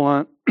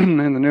excellent in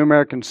the New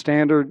American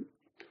Standard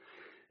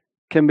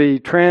can be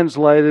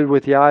translated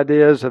with the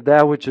ideas of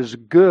that which is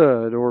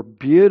good or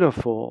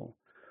beautiful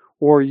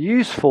or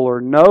useful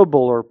or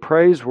noble or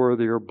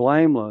praiseworthy or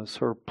blameless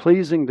or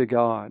pleasing to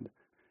God.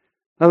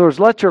 In other words,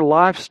 let your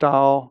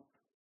lifestyle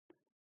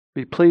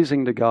be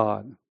pleasing to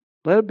God.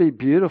 Let it be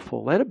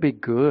beautiful. Let it be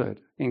good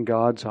in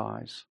God's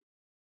eyes.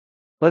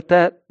 Let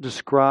that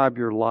describe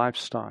your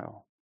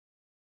lifestyle.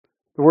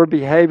 The word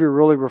behavior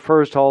really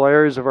refers to all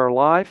areas of our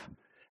life.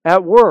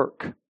 At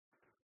work,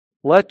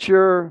 let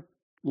your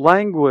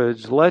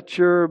language, let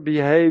your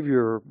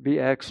behavior be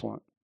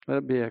excellent. Let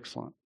it be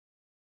excellent.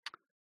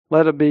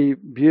 Let it be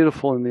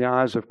beautiful in the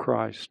eyes of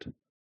Christ.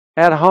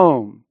 At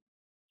home,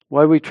 the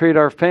way we treat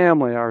our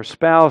family, our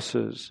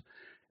spouses.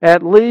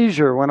 At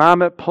leisure, when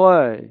I'm at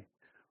play.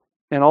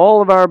 And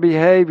all of our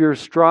behavior,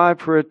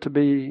 strive for it to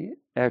be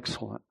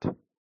excellent,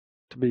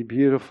 to be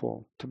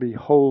beautiful, to be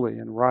holy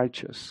and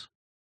righteous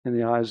in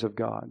the eyes of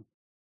God.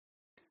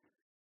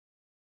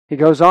 He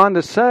goes on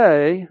to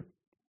say,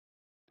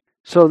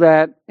 so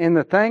that in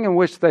the thing in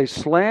which they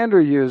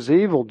slander you as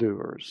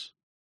evildoers,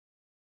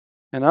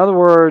 in other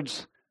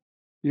words,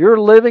 you're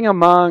living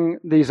among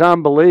these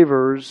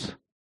unbelievers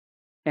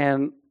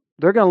and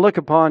they're going to look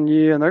upon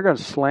you and they're going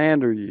to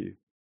slander you.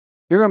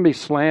 You're going to be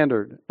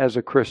slandered as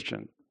a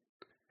Christian.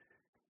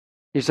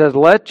 He says,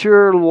 let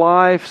your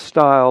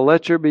lifestyle,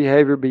 let your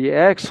behavior be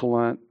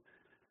excellent,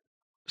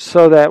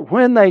 so that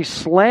when they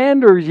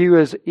slander you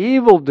as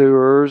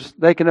evildoers,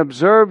 they can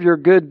observe your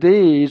good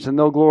deeds and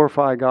they'll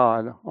glorify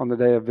God on the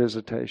day of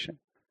visitation.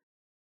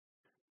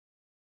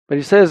 But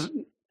he says,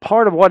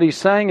 part of what he's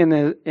saying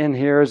in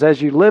here is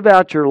as you live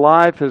out your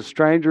life as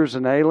strangers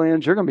and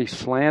aliens, you're going to be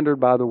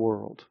slandered by the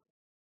world.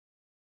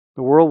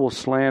 The world will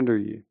slander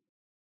you.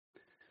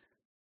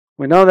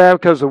 We know that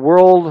because the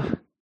world,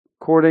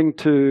 according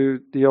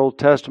to the Old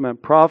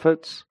Testament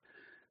prophets,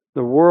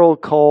 the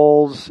world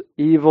calls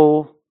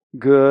evil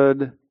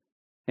good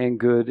and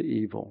good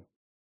evil.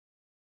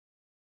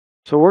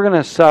 So we're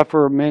going to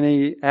suffer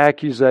many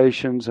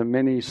accusations and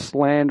many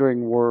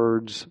slandering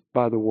words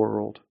by the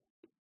world.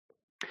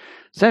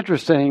 It's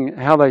interesting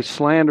how they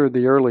slandered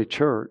the early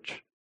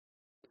church.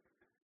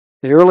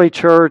 The early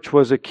church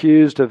was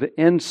accused of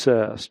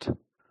incest.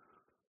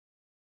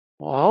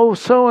 Oh,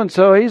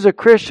 so-and-so, he's a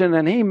Christian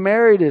and he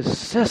married his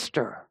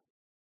sister.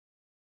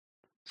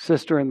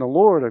 Sister in the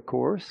Lord, of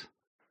course.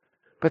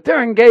 But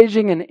they're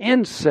engaging in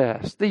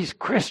incest. These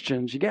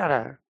Christians, you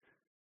gotta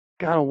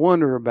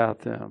wonder about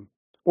them.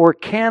 Or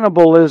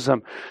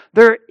cannibalism.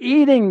 They're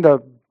eating the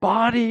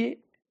body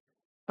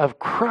of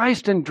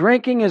Christ and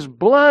drinking His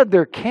blood.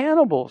 They're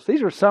cannibals.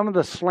 These are some of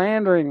the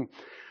slandering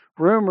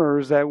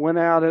rumors that went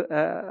out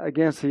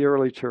against the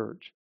early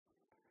church.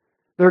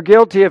 They're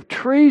guilty of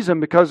treason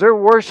because they're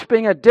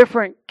worshiping a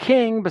different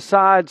king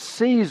besides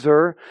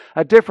Caesar,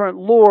 a different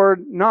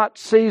Lord, not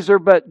Caesar,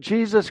 but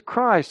Jesus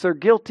Christ. They're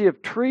guilty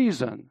of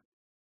treason.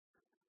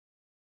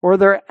 Or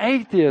they're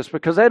atheists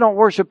because they don't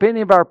worship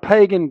any of our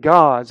pagan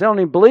gods. They don't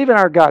even believe in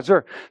our gods.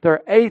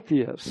 They're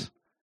atheists.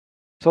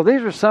 So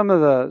these are some of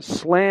the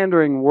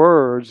slandering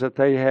words that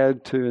they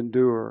had to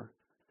endure.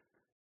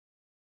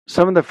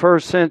 Some of the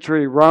first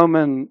century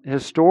Roman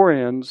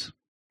historians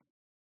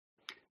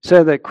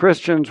said that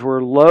Christians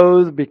were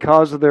loathed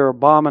because of their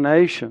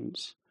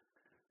abominations.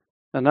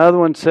 Another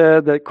one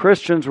said that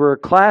Christians were a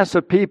class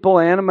of people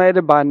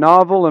animated by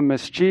novel and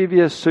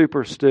mischievous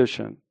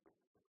superstition.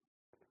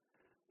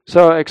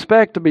 So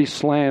expect to be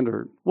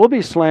slandered. We'll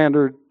be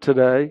slandered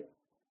today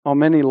on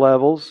many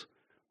levels.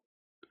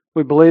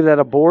 We believe that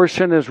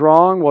abortion is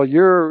wrong. Well,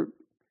 you're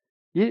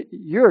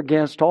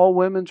against all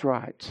women's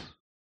rights.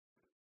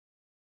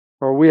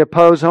 Or we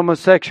oppose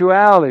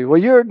homosexuality.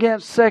 Well, you're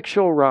against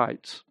sexual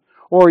rights.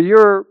 Or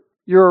you're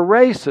a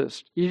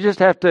racist. You just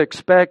have to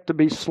expect to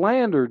be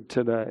slandered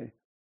today.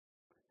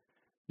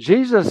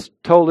 Jesus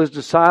told His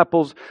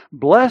disciples,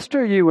 blessed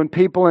are you when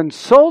people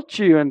insult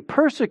you and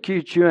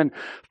persecute you and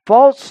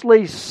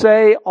falsely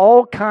say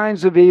all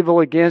kinds of evil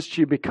against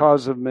you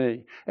because of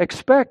me.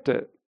 Expect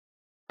it.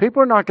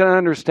 People are not going to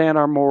understand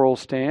our moral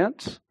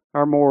stance,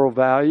 our moral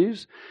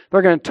values.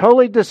 They're going to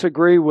totally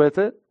disagree with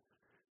it.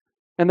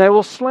 And they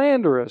will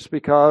slander us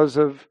because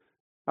of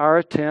our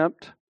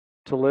attempt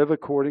to live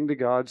according to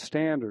God's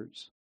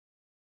standards.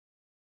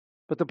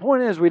 But the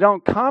point is, we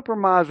don't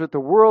compromise with the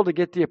world to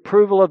get the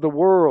approval of the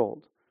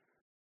world.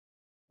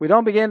 We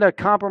don't begin to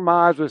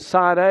compromise with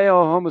side A,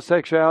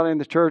 homosexuality in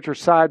the church, or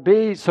side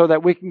B, so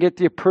that we can get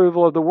the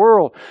approval of the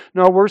world.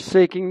 No, we're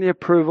seeking the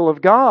approval of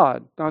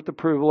God, not the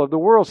approval of the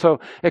world. So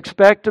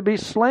expect to be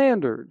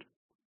slandered.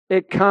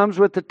 It comes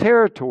with the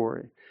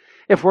territory.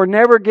 If we're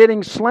never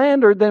getting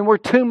slandered, then we're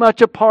too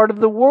much a part of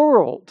the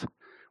world.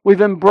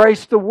 We've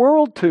embraced the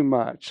world too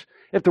much.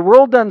 If the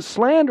world doesn't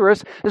slander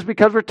us, it's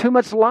because we're too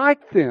much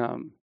like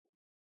them.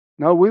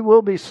 No, we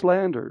will be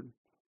slandered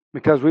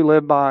because we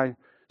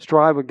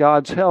strive with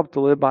God's help to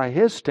live by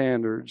His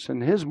standards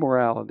and His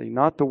morality,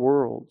 not the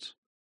world's.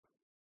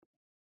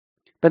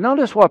 But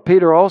notice what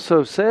Peter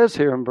also says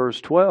here in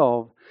verse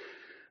 12,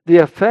 the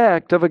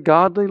effect of a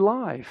godly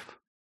life.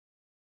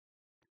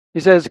 He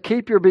says,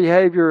 keep your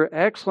behavior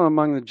excellent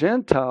among the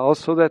Gentiles,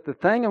 so that the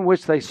thing in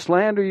which they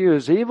slander you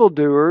as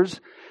evildoers,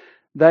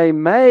 they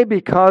may,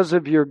 because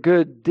of your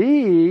good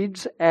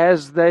deeds,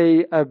 as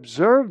they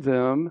observe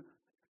them,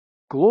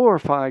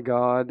 glorify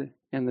God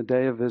in the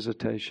day of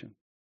visitation.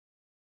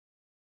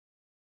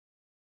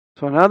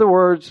 So in other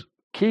words,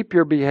 keep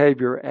your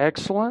behavior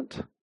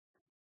excellent,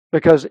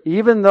 because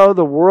even though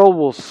the world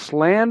will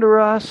slander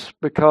us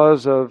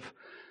because of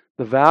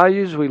the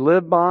values we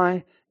live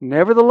by,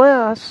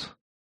 nevertheless,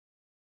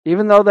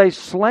 even though they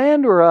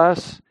slander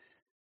us,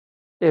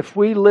 if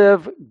we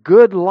live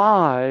good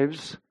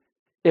lives,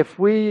 if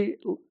we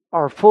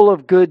are full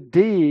of good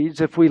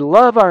deeds, if we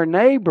love our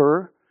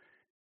neighbor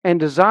and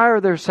desire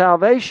their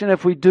salvation,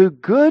 if we do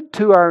good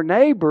to our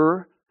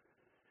neighbor,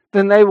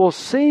 then they will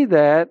see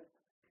that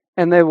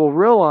and they will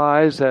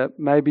realize that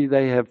maybe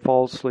they have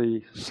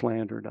falsely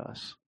slandered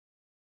us.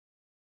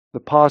 The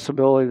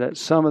possibility that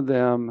some of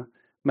them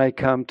may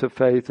come to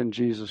faith in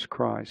Jesus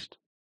Christ.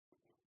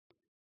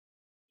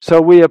 So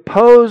we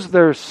oppose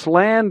their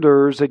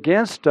slanders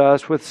against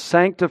us with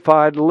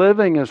sanctified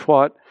living, is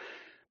what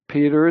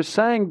Peter is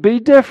saying. Be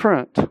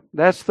different.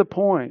 That's the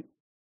point.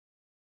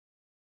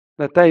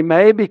 That they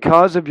may,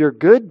 because of your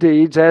good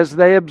deeds, as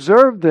they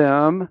observe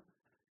them,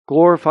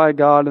 glorify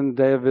God in the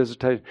day of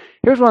visitation.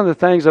 Here's one of the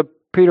things that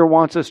Peter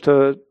wants us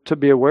to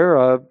be aware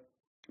of.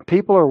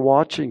 People are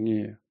watching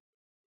you.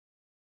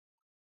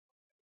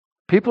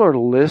 People are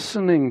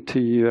listening to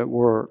you at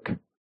work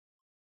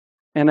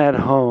and at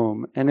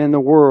home and in the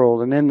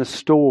world and in the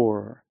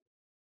store.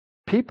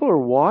 People are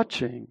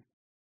watching.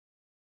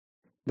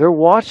 They're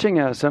watching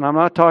us, and I'm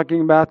not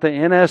talking about the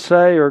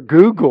NSA or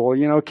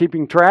Google,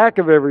 keeping track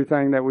of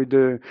everything that we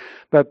do.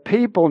 But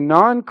people,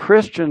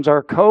 non-Christians,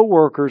 our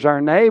co-workers,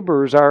 our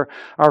neighbors, our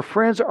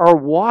friends are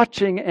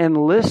watching and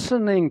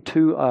listening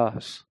to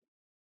us.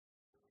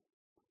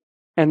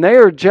 And they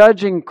are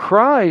judging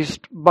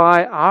Christ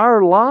by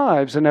our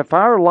lives. And if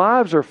our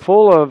lives are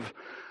full of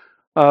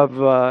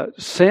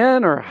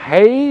sin or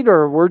hate,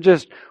 or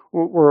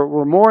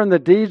we're more in the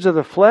deeds of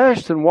the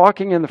flesh than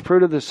walking in the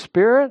fruit of the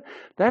Spirit,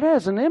 that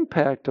has an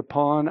impact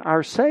upon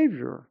our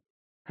Savior,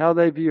 how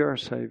they view our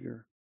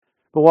Savior.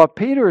 But what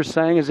Peter is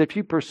saying is, if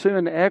you pursue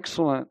an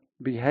excellent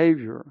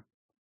behavior,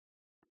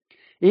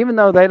 even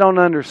though they don't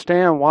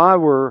understand why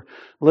we're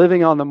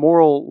living on the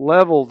moral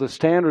level, the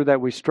standard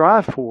that we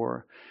strive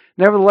for,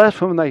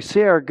 nevertheless, when they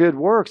see our good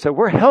works, that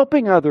we're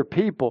helping other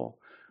people.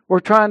 We're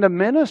trying to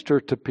minister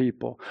to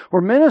people.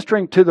 We're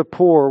ministering to the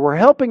poor. We're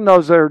helping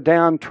those that are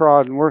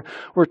downtrodden.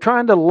 We're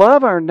trying to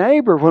love our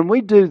neighbor. When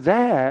we do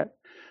that,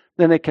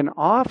 then it can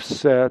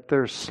offset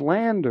their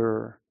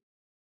slander.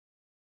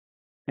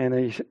 And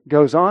he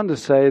goes on to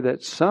say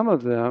that some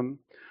of them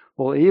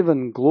will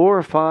even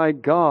glorify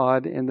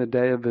God in the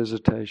day of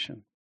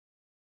visitation.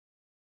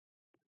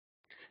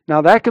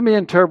 Now that can be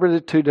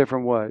interpreted two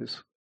different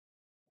ways.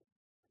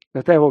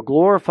 That they will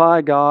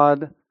glorify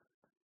God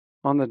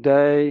on the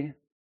day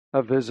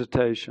of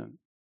visitation.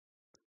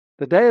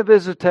 The day of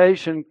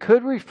visitation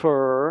could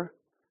refer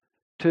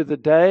to the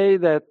day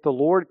that the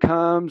Lord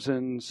comes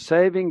in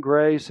saving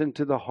grace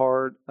into the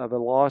heart of a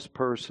lost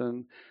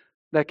person.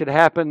 That could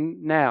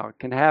happen now. It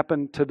can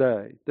happen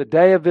today. The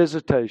day of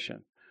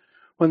visitation.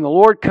 When the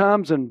Lord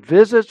comes and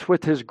visits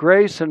with His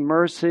grace and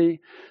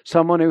mercy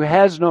someone who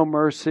has no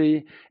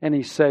mercy, and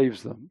He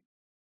saves them.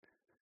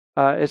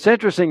 It's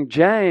interesting,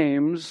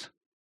 James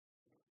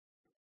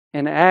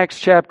in Acts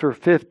chapter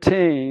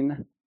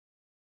 15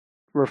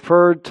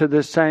 referred to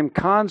this same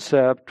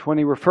concept when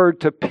he referred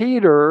to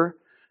Peter,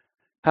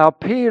 how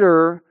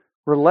Peter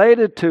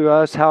related to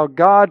us how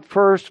God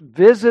first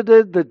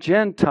visited the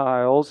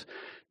Gentiles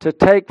to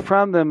take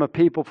from them a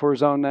people for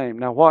His own name.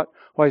 Now what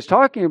he's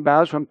talking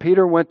about is when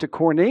Peter went to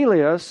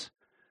Cornelius,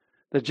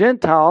 the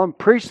Gentile, and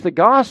preached the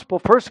gospel.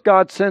 First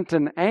God sent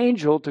an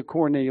angel to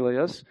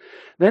Cornelius,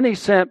 then He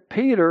sent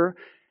Peter,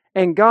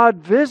 and God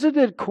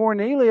visited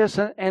Cornelius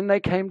and they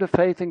came to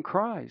faith in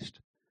Christ.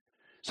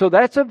 So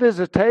that's a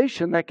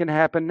visitation that can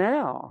happen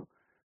now.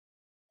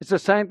 It's the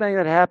same thing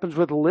that happens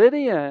with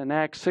Lydia in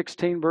Acts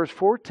 16 verse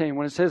 14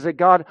 when it says that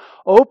God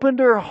opened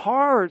her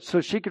heart so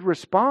she could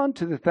respond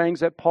to the things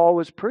that Paul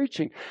was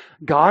preaching.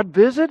 God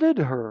visited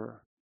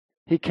her.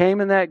 He came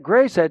in that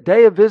grace, that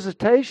day of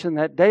visitation,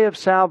 that day of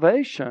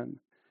salvation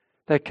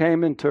that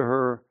came into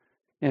her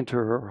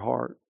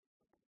heart.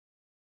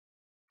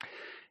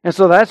 And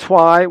so that's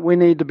why we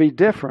need to be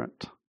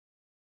different.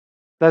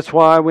 That's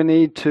why we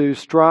need to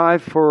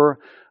strive for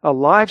a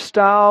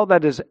lifestyle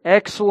that is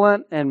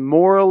excellent and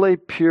morally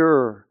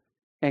pure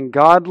and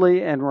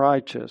godly and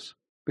righteous,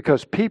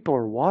 because people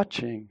are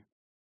watching.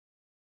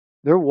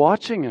 They're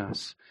watching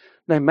us.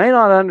 They may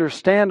not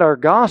understand our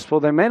gospel.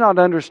 They may not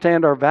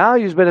understand our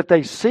values, but if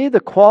they see the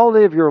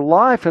quality of your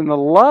life and the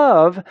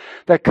love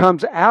that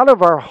comes out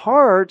of our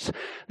hearts,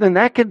 then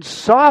that can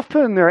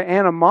soften their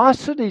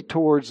animosity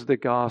towards the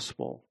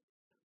gospel.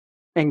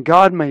 And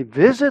God may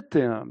visit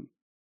them.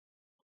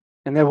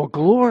 And they will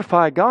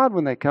glorify God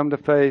when they come to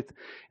faith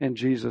in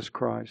Jesus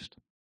Christ.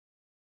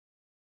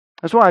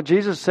 That's why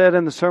Jesus said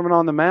in the Sermon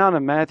on the Mount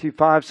in Matthew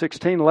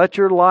 5:16, "Let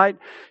your light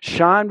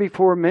shine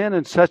before men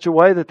in such a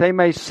way that they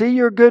may see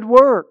your good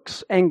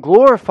works and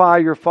glorify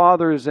your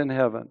Father who is in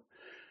heaven."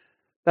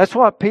 That's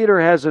what Peter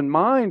has in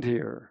mind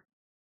here.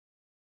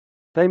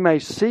 They may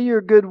see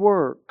your good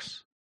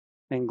works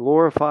and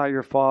glorify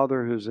your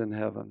Father who's in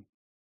heaven.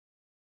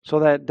 So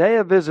that day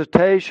of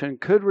visitation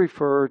could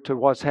refer to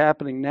what's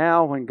happening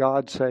now when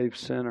God saves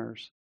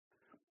sinners.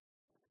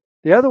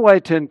 The other way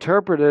to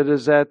interpret it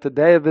is that the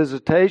day of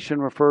visitation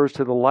refers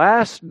to the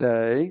last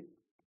day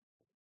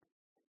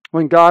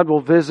when God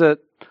will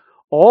visit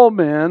all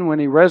men when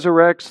He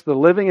resurrects the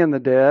living and the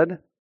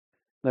dead.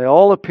 They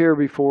all appear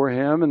before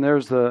Him, and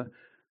there's the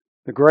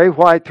great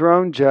white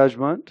throne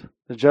judgment,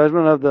 the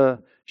judgment of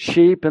the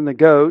sheep and the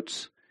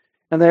goats,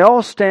 and they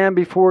all stand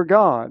before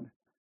God.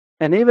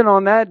 And even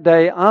on that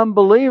day,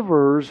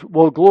 unbelievers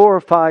will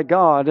glorify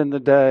God in the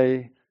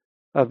day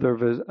of their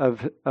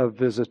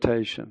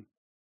visitation.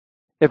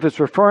 If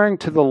it's referring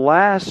to the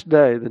last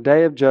day, the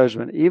day of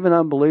judgment, even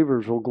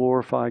unbelievers will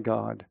glorify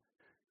God.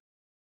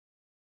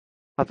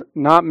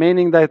 Not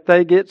meaning that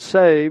they get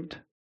saved,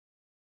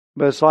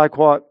 but it's like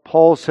what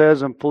Paul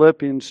says in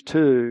Philippians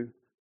 2,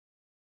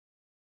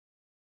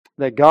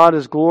 that God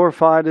has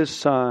glorified His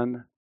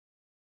Son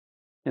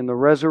in the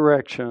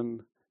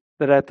resurrection,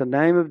 that at the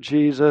name of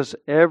Jesus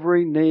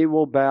every knee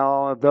will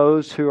bow of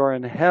those who are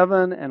in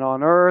heaven and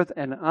on earth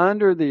and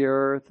under the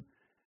earth,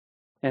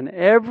 and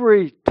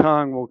every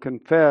tongue will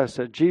confess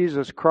that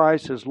Jesus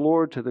Christ is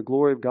Lord to the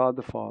glory of God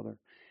the Father.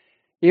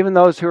 Even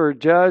those who are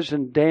judged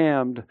and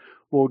damned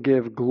will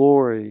give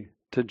glory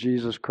to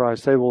Jesus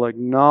Christ. They will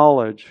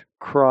acknowledge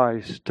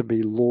Christ to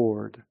be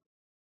Lord.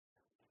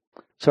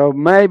 So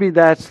maybe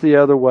that's the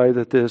other way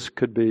that this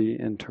could be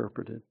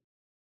interpreted.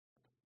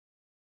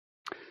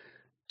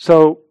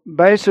 So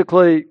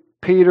basically,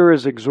 Peter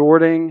is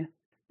exhorting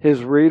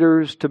his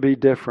readers to be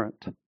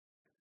different,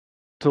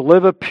 to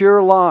live a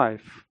pure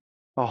life,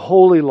 a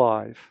holy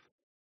life,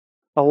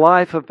 a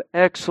life of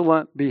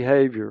excellent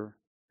behavior,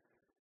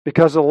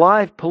 because a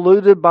life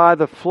polluted by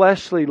the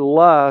fleshly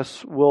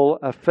lusts will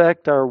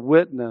affect our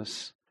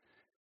witness.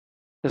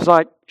 It's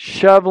like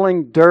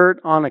shoveling dirt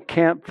on a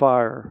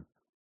campfire.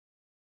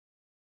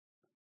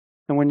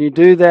 And when you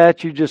do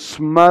that, you just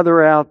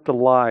smother out the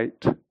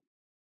light.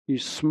 You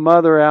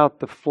smother out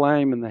the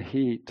flame and the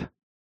heat.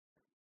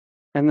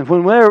 And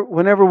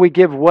whenever we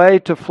give way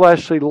to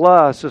fleshly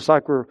lust, it's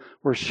like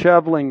we're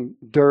shoveling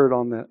dirt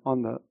on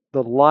the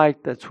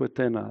light that's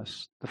within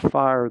us, the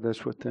fire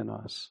that's within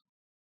us.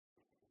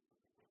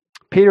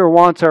 Peter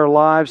wants our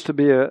lives to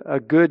be a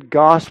good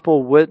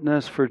gospel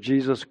witness for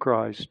Jesus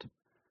Christ.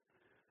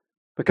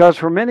 Because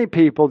for many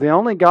people, the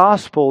only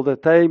gospel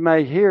that they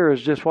may hear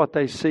is just what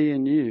they see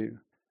in you.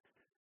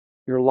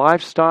 Your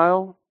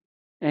lifestyle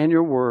and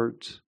your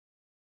words.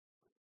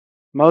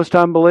 Most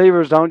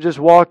unbelievers don't just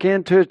walk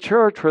into a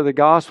church where the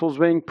gospel's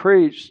being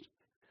preached.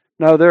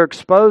 No, they're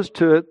exposed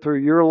to it through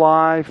your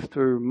life,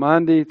 through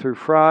Monday, through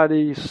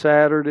Friday,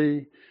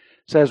 Saturday.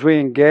 So as we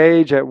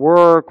engage at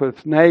work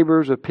with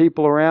neighbors, with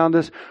people around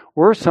us,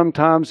 we're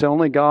sometimes the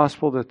only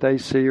gospel that they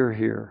see or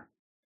hear.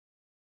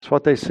 It's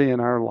what they see in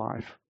our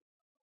life.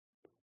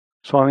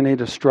 That's why we need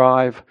to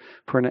strive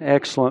for an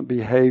excellent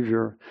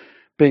behavior,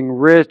 being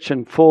rich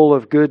and full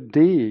of good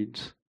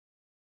deeds,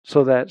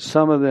 so that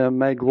some of them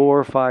may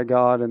glorify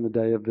God in the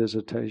day of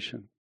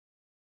visitation.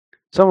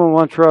 Someone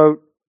once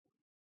wrote,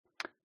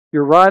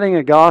 "You're writing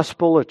a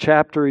gospel, a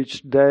chapter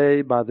each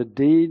day, by the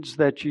deeds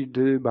that you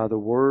do, by the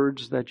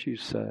words that you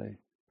say.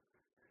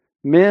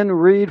 Men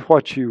read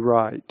what you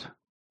write,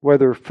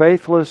 whether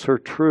faithless or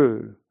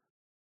true.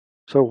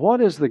 So what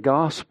is the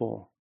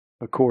gospel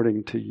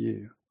according to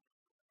you?"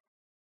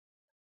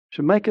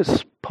 Should make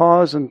us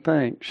pause and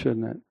think,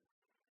 shouldn't it?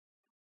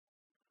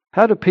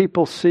 How do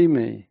people see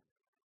me?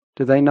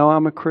 Do they know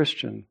I'm a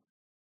Christian?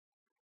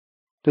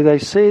 Do they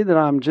see that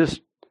I'm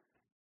just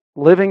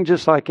living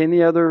just like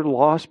any other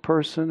lost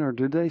person, or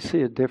do they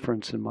see a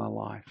difference in my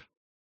life?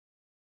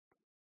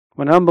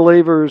 When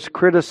unbelievers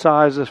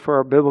criticize us for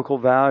our biblical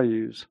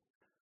values,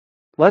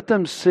 let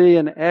them see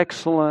an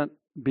excellent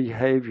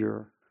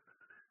behavior,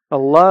 a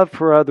love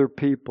for other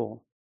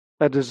people,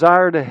 a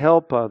desire to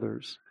help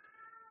others.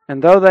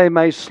 And though they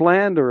may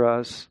slander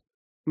us,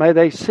 may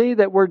they see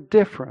that we're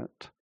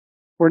different.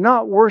 We're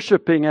not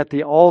worshiping at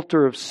the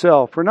altar of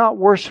self. We're not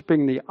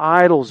worshiping the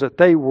idols that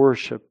they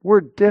worship. We're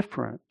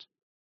different.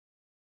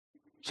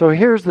 So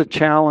here's the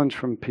challenge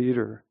from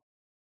Peter.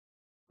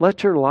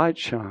 Let your light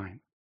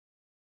shine.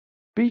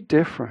 Be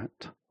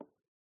different.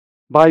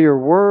 By your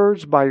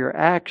words, by your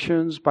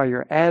actions, by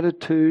your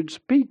attitudes,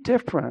 be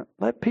different.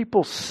 Let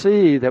people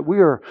see that we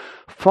are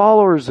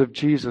followers of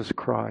Jesus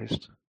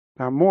Christ.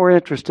 I'm more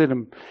interested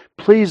in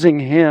pleasing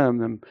Him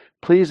than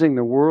pleasing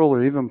the world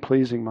or even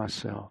pleasing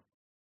myself.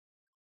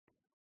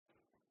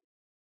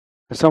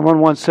 As someone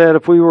once said,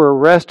 if we were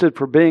arrested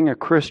for being a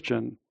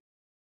Christian,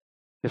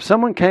 if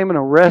someone came and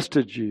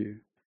arrested you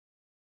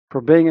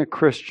for being a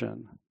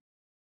Christian,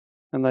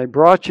 and they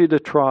brought you to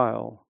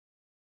trial,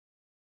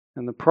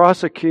 and the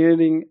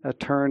prosecuting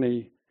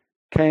attorney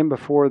came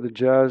before the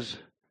judge,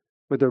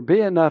 would there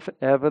be enough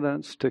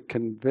evidence to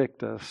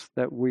convict us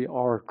that we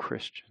are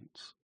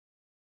Christians?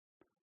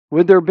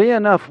 Would there be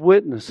enough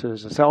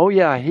witnesses to say, oh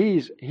yeah,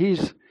 he's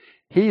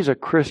a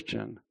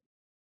Christian.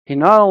 He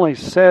not only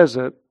says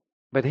it,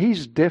 but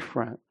he's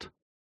different.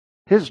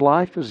 His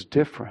life is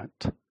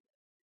different.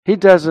 He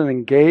doesn't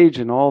engage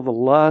in all the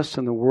lust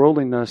and the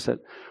worldliness that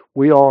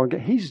we all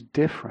get. He's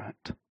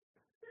different.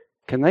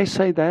 Can they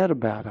say that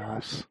about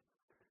us?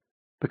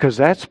 Because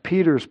that's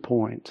Peter's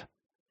point.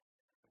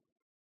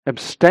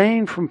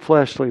 Abstain from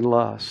fleshly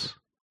lusts.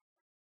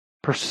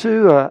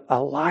 Pursue a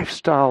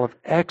lifestyle of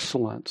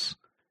excellence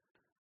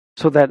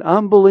so that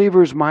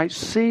unbelievers might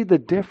see the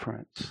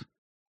difference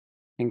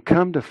and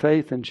come to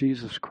faith in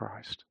Jesus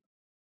Christ.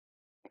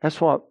 That's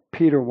what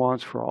Peter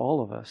wants for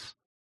all of us.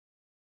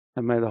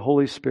 And may the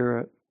Holy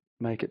Spirit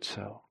make it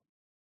so.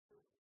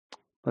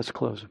 Let's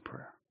close in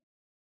prayer.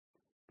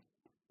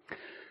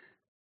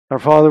 Our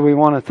Father, we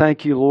want to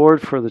thank you,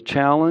 Lord, for the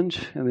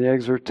challenge and the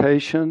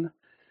exhortation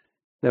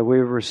that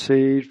we've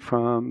received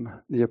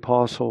from the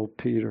Apostle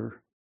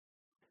Peter.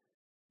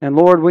 And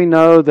Lord, we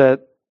know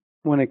that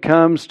when it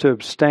comes to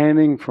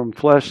abstaining from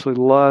fleshly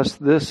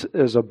lust, this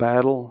is a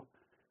battle.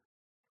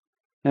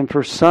 And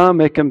for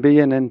some, it can be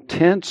an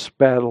intense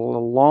battle, a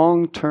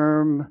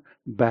long-term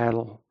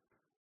battle.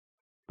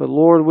 But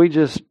Lord, we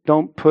just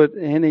don't put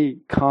any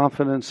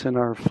confidence in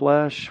our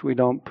flesh. We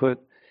don't put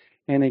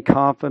any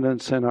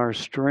confidence in our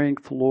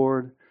strength,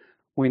 Lord.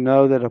 We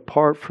know that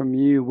apart from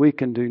you, we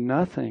can do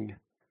nothing.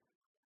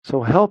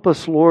 So help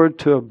us, Lord,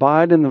 to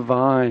abide in the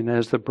vine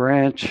as the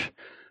branch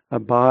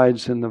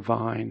abides in the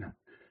vine.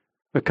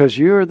 Because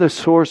you're the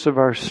source of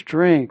our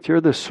strength.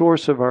 You're the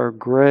source of our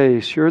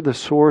grace. You're the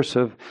source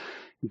of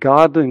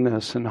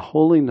godliness and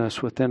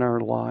holiness within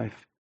our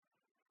life.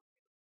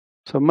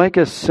 So make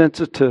us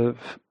sensitive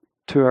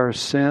to our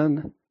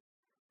sin.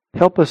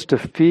 Help us to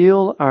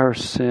feel our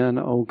sin,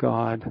 O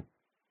God,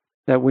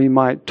 that we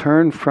might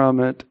turn from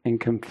it and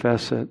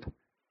confess it.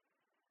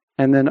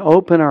 And then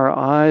open our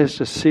eyes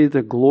to see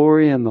the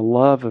glory and the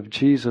love of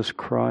Jesus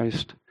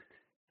Christ,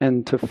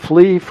 and to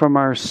flee from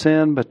our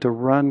sin, but to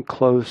run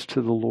close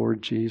to the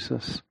Lord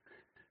Jesus.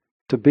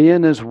 To be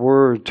in His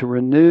Word, to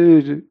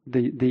renew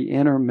the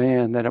inner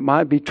man, that it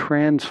might be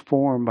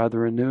transformed by the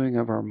renewing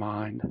of our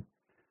mind.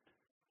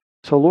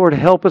 So Lord,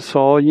 help us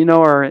all. You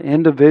know our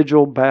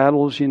individual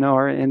battles, you know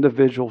our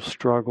individual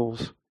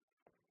struggles.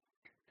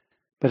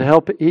 But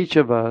help each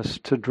of us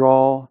to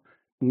draw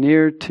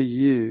near to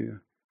you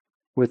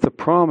with the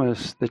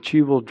promise that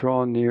you will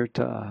draw near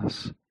to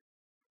us.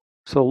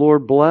 So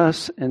Lord,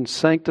 bless and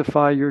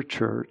sanctify your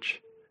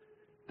church,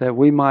 that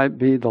we might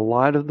be the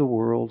light of the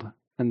world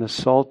and the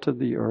salt of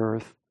the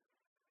earth,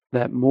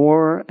 that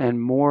more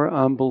and more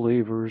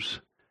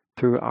unbelievers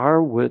through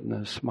our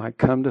witness might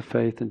come to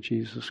faith in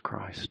Jesus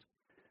Christ.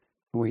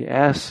 We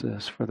ask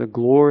this for the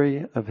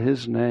glory of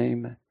His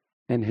name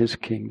and His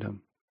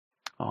kingdom.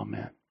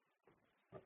 Amen.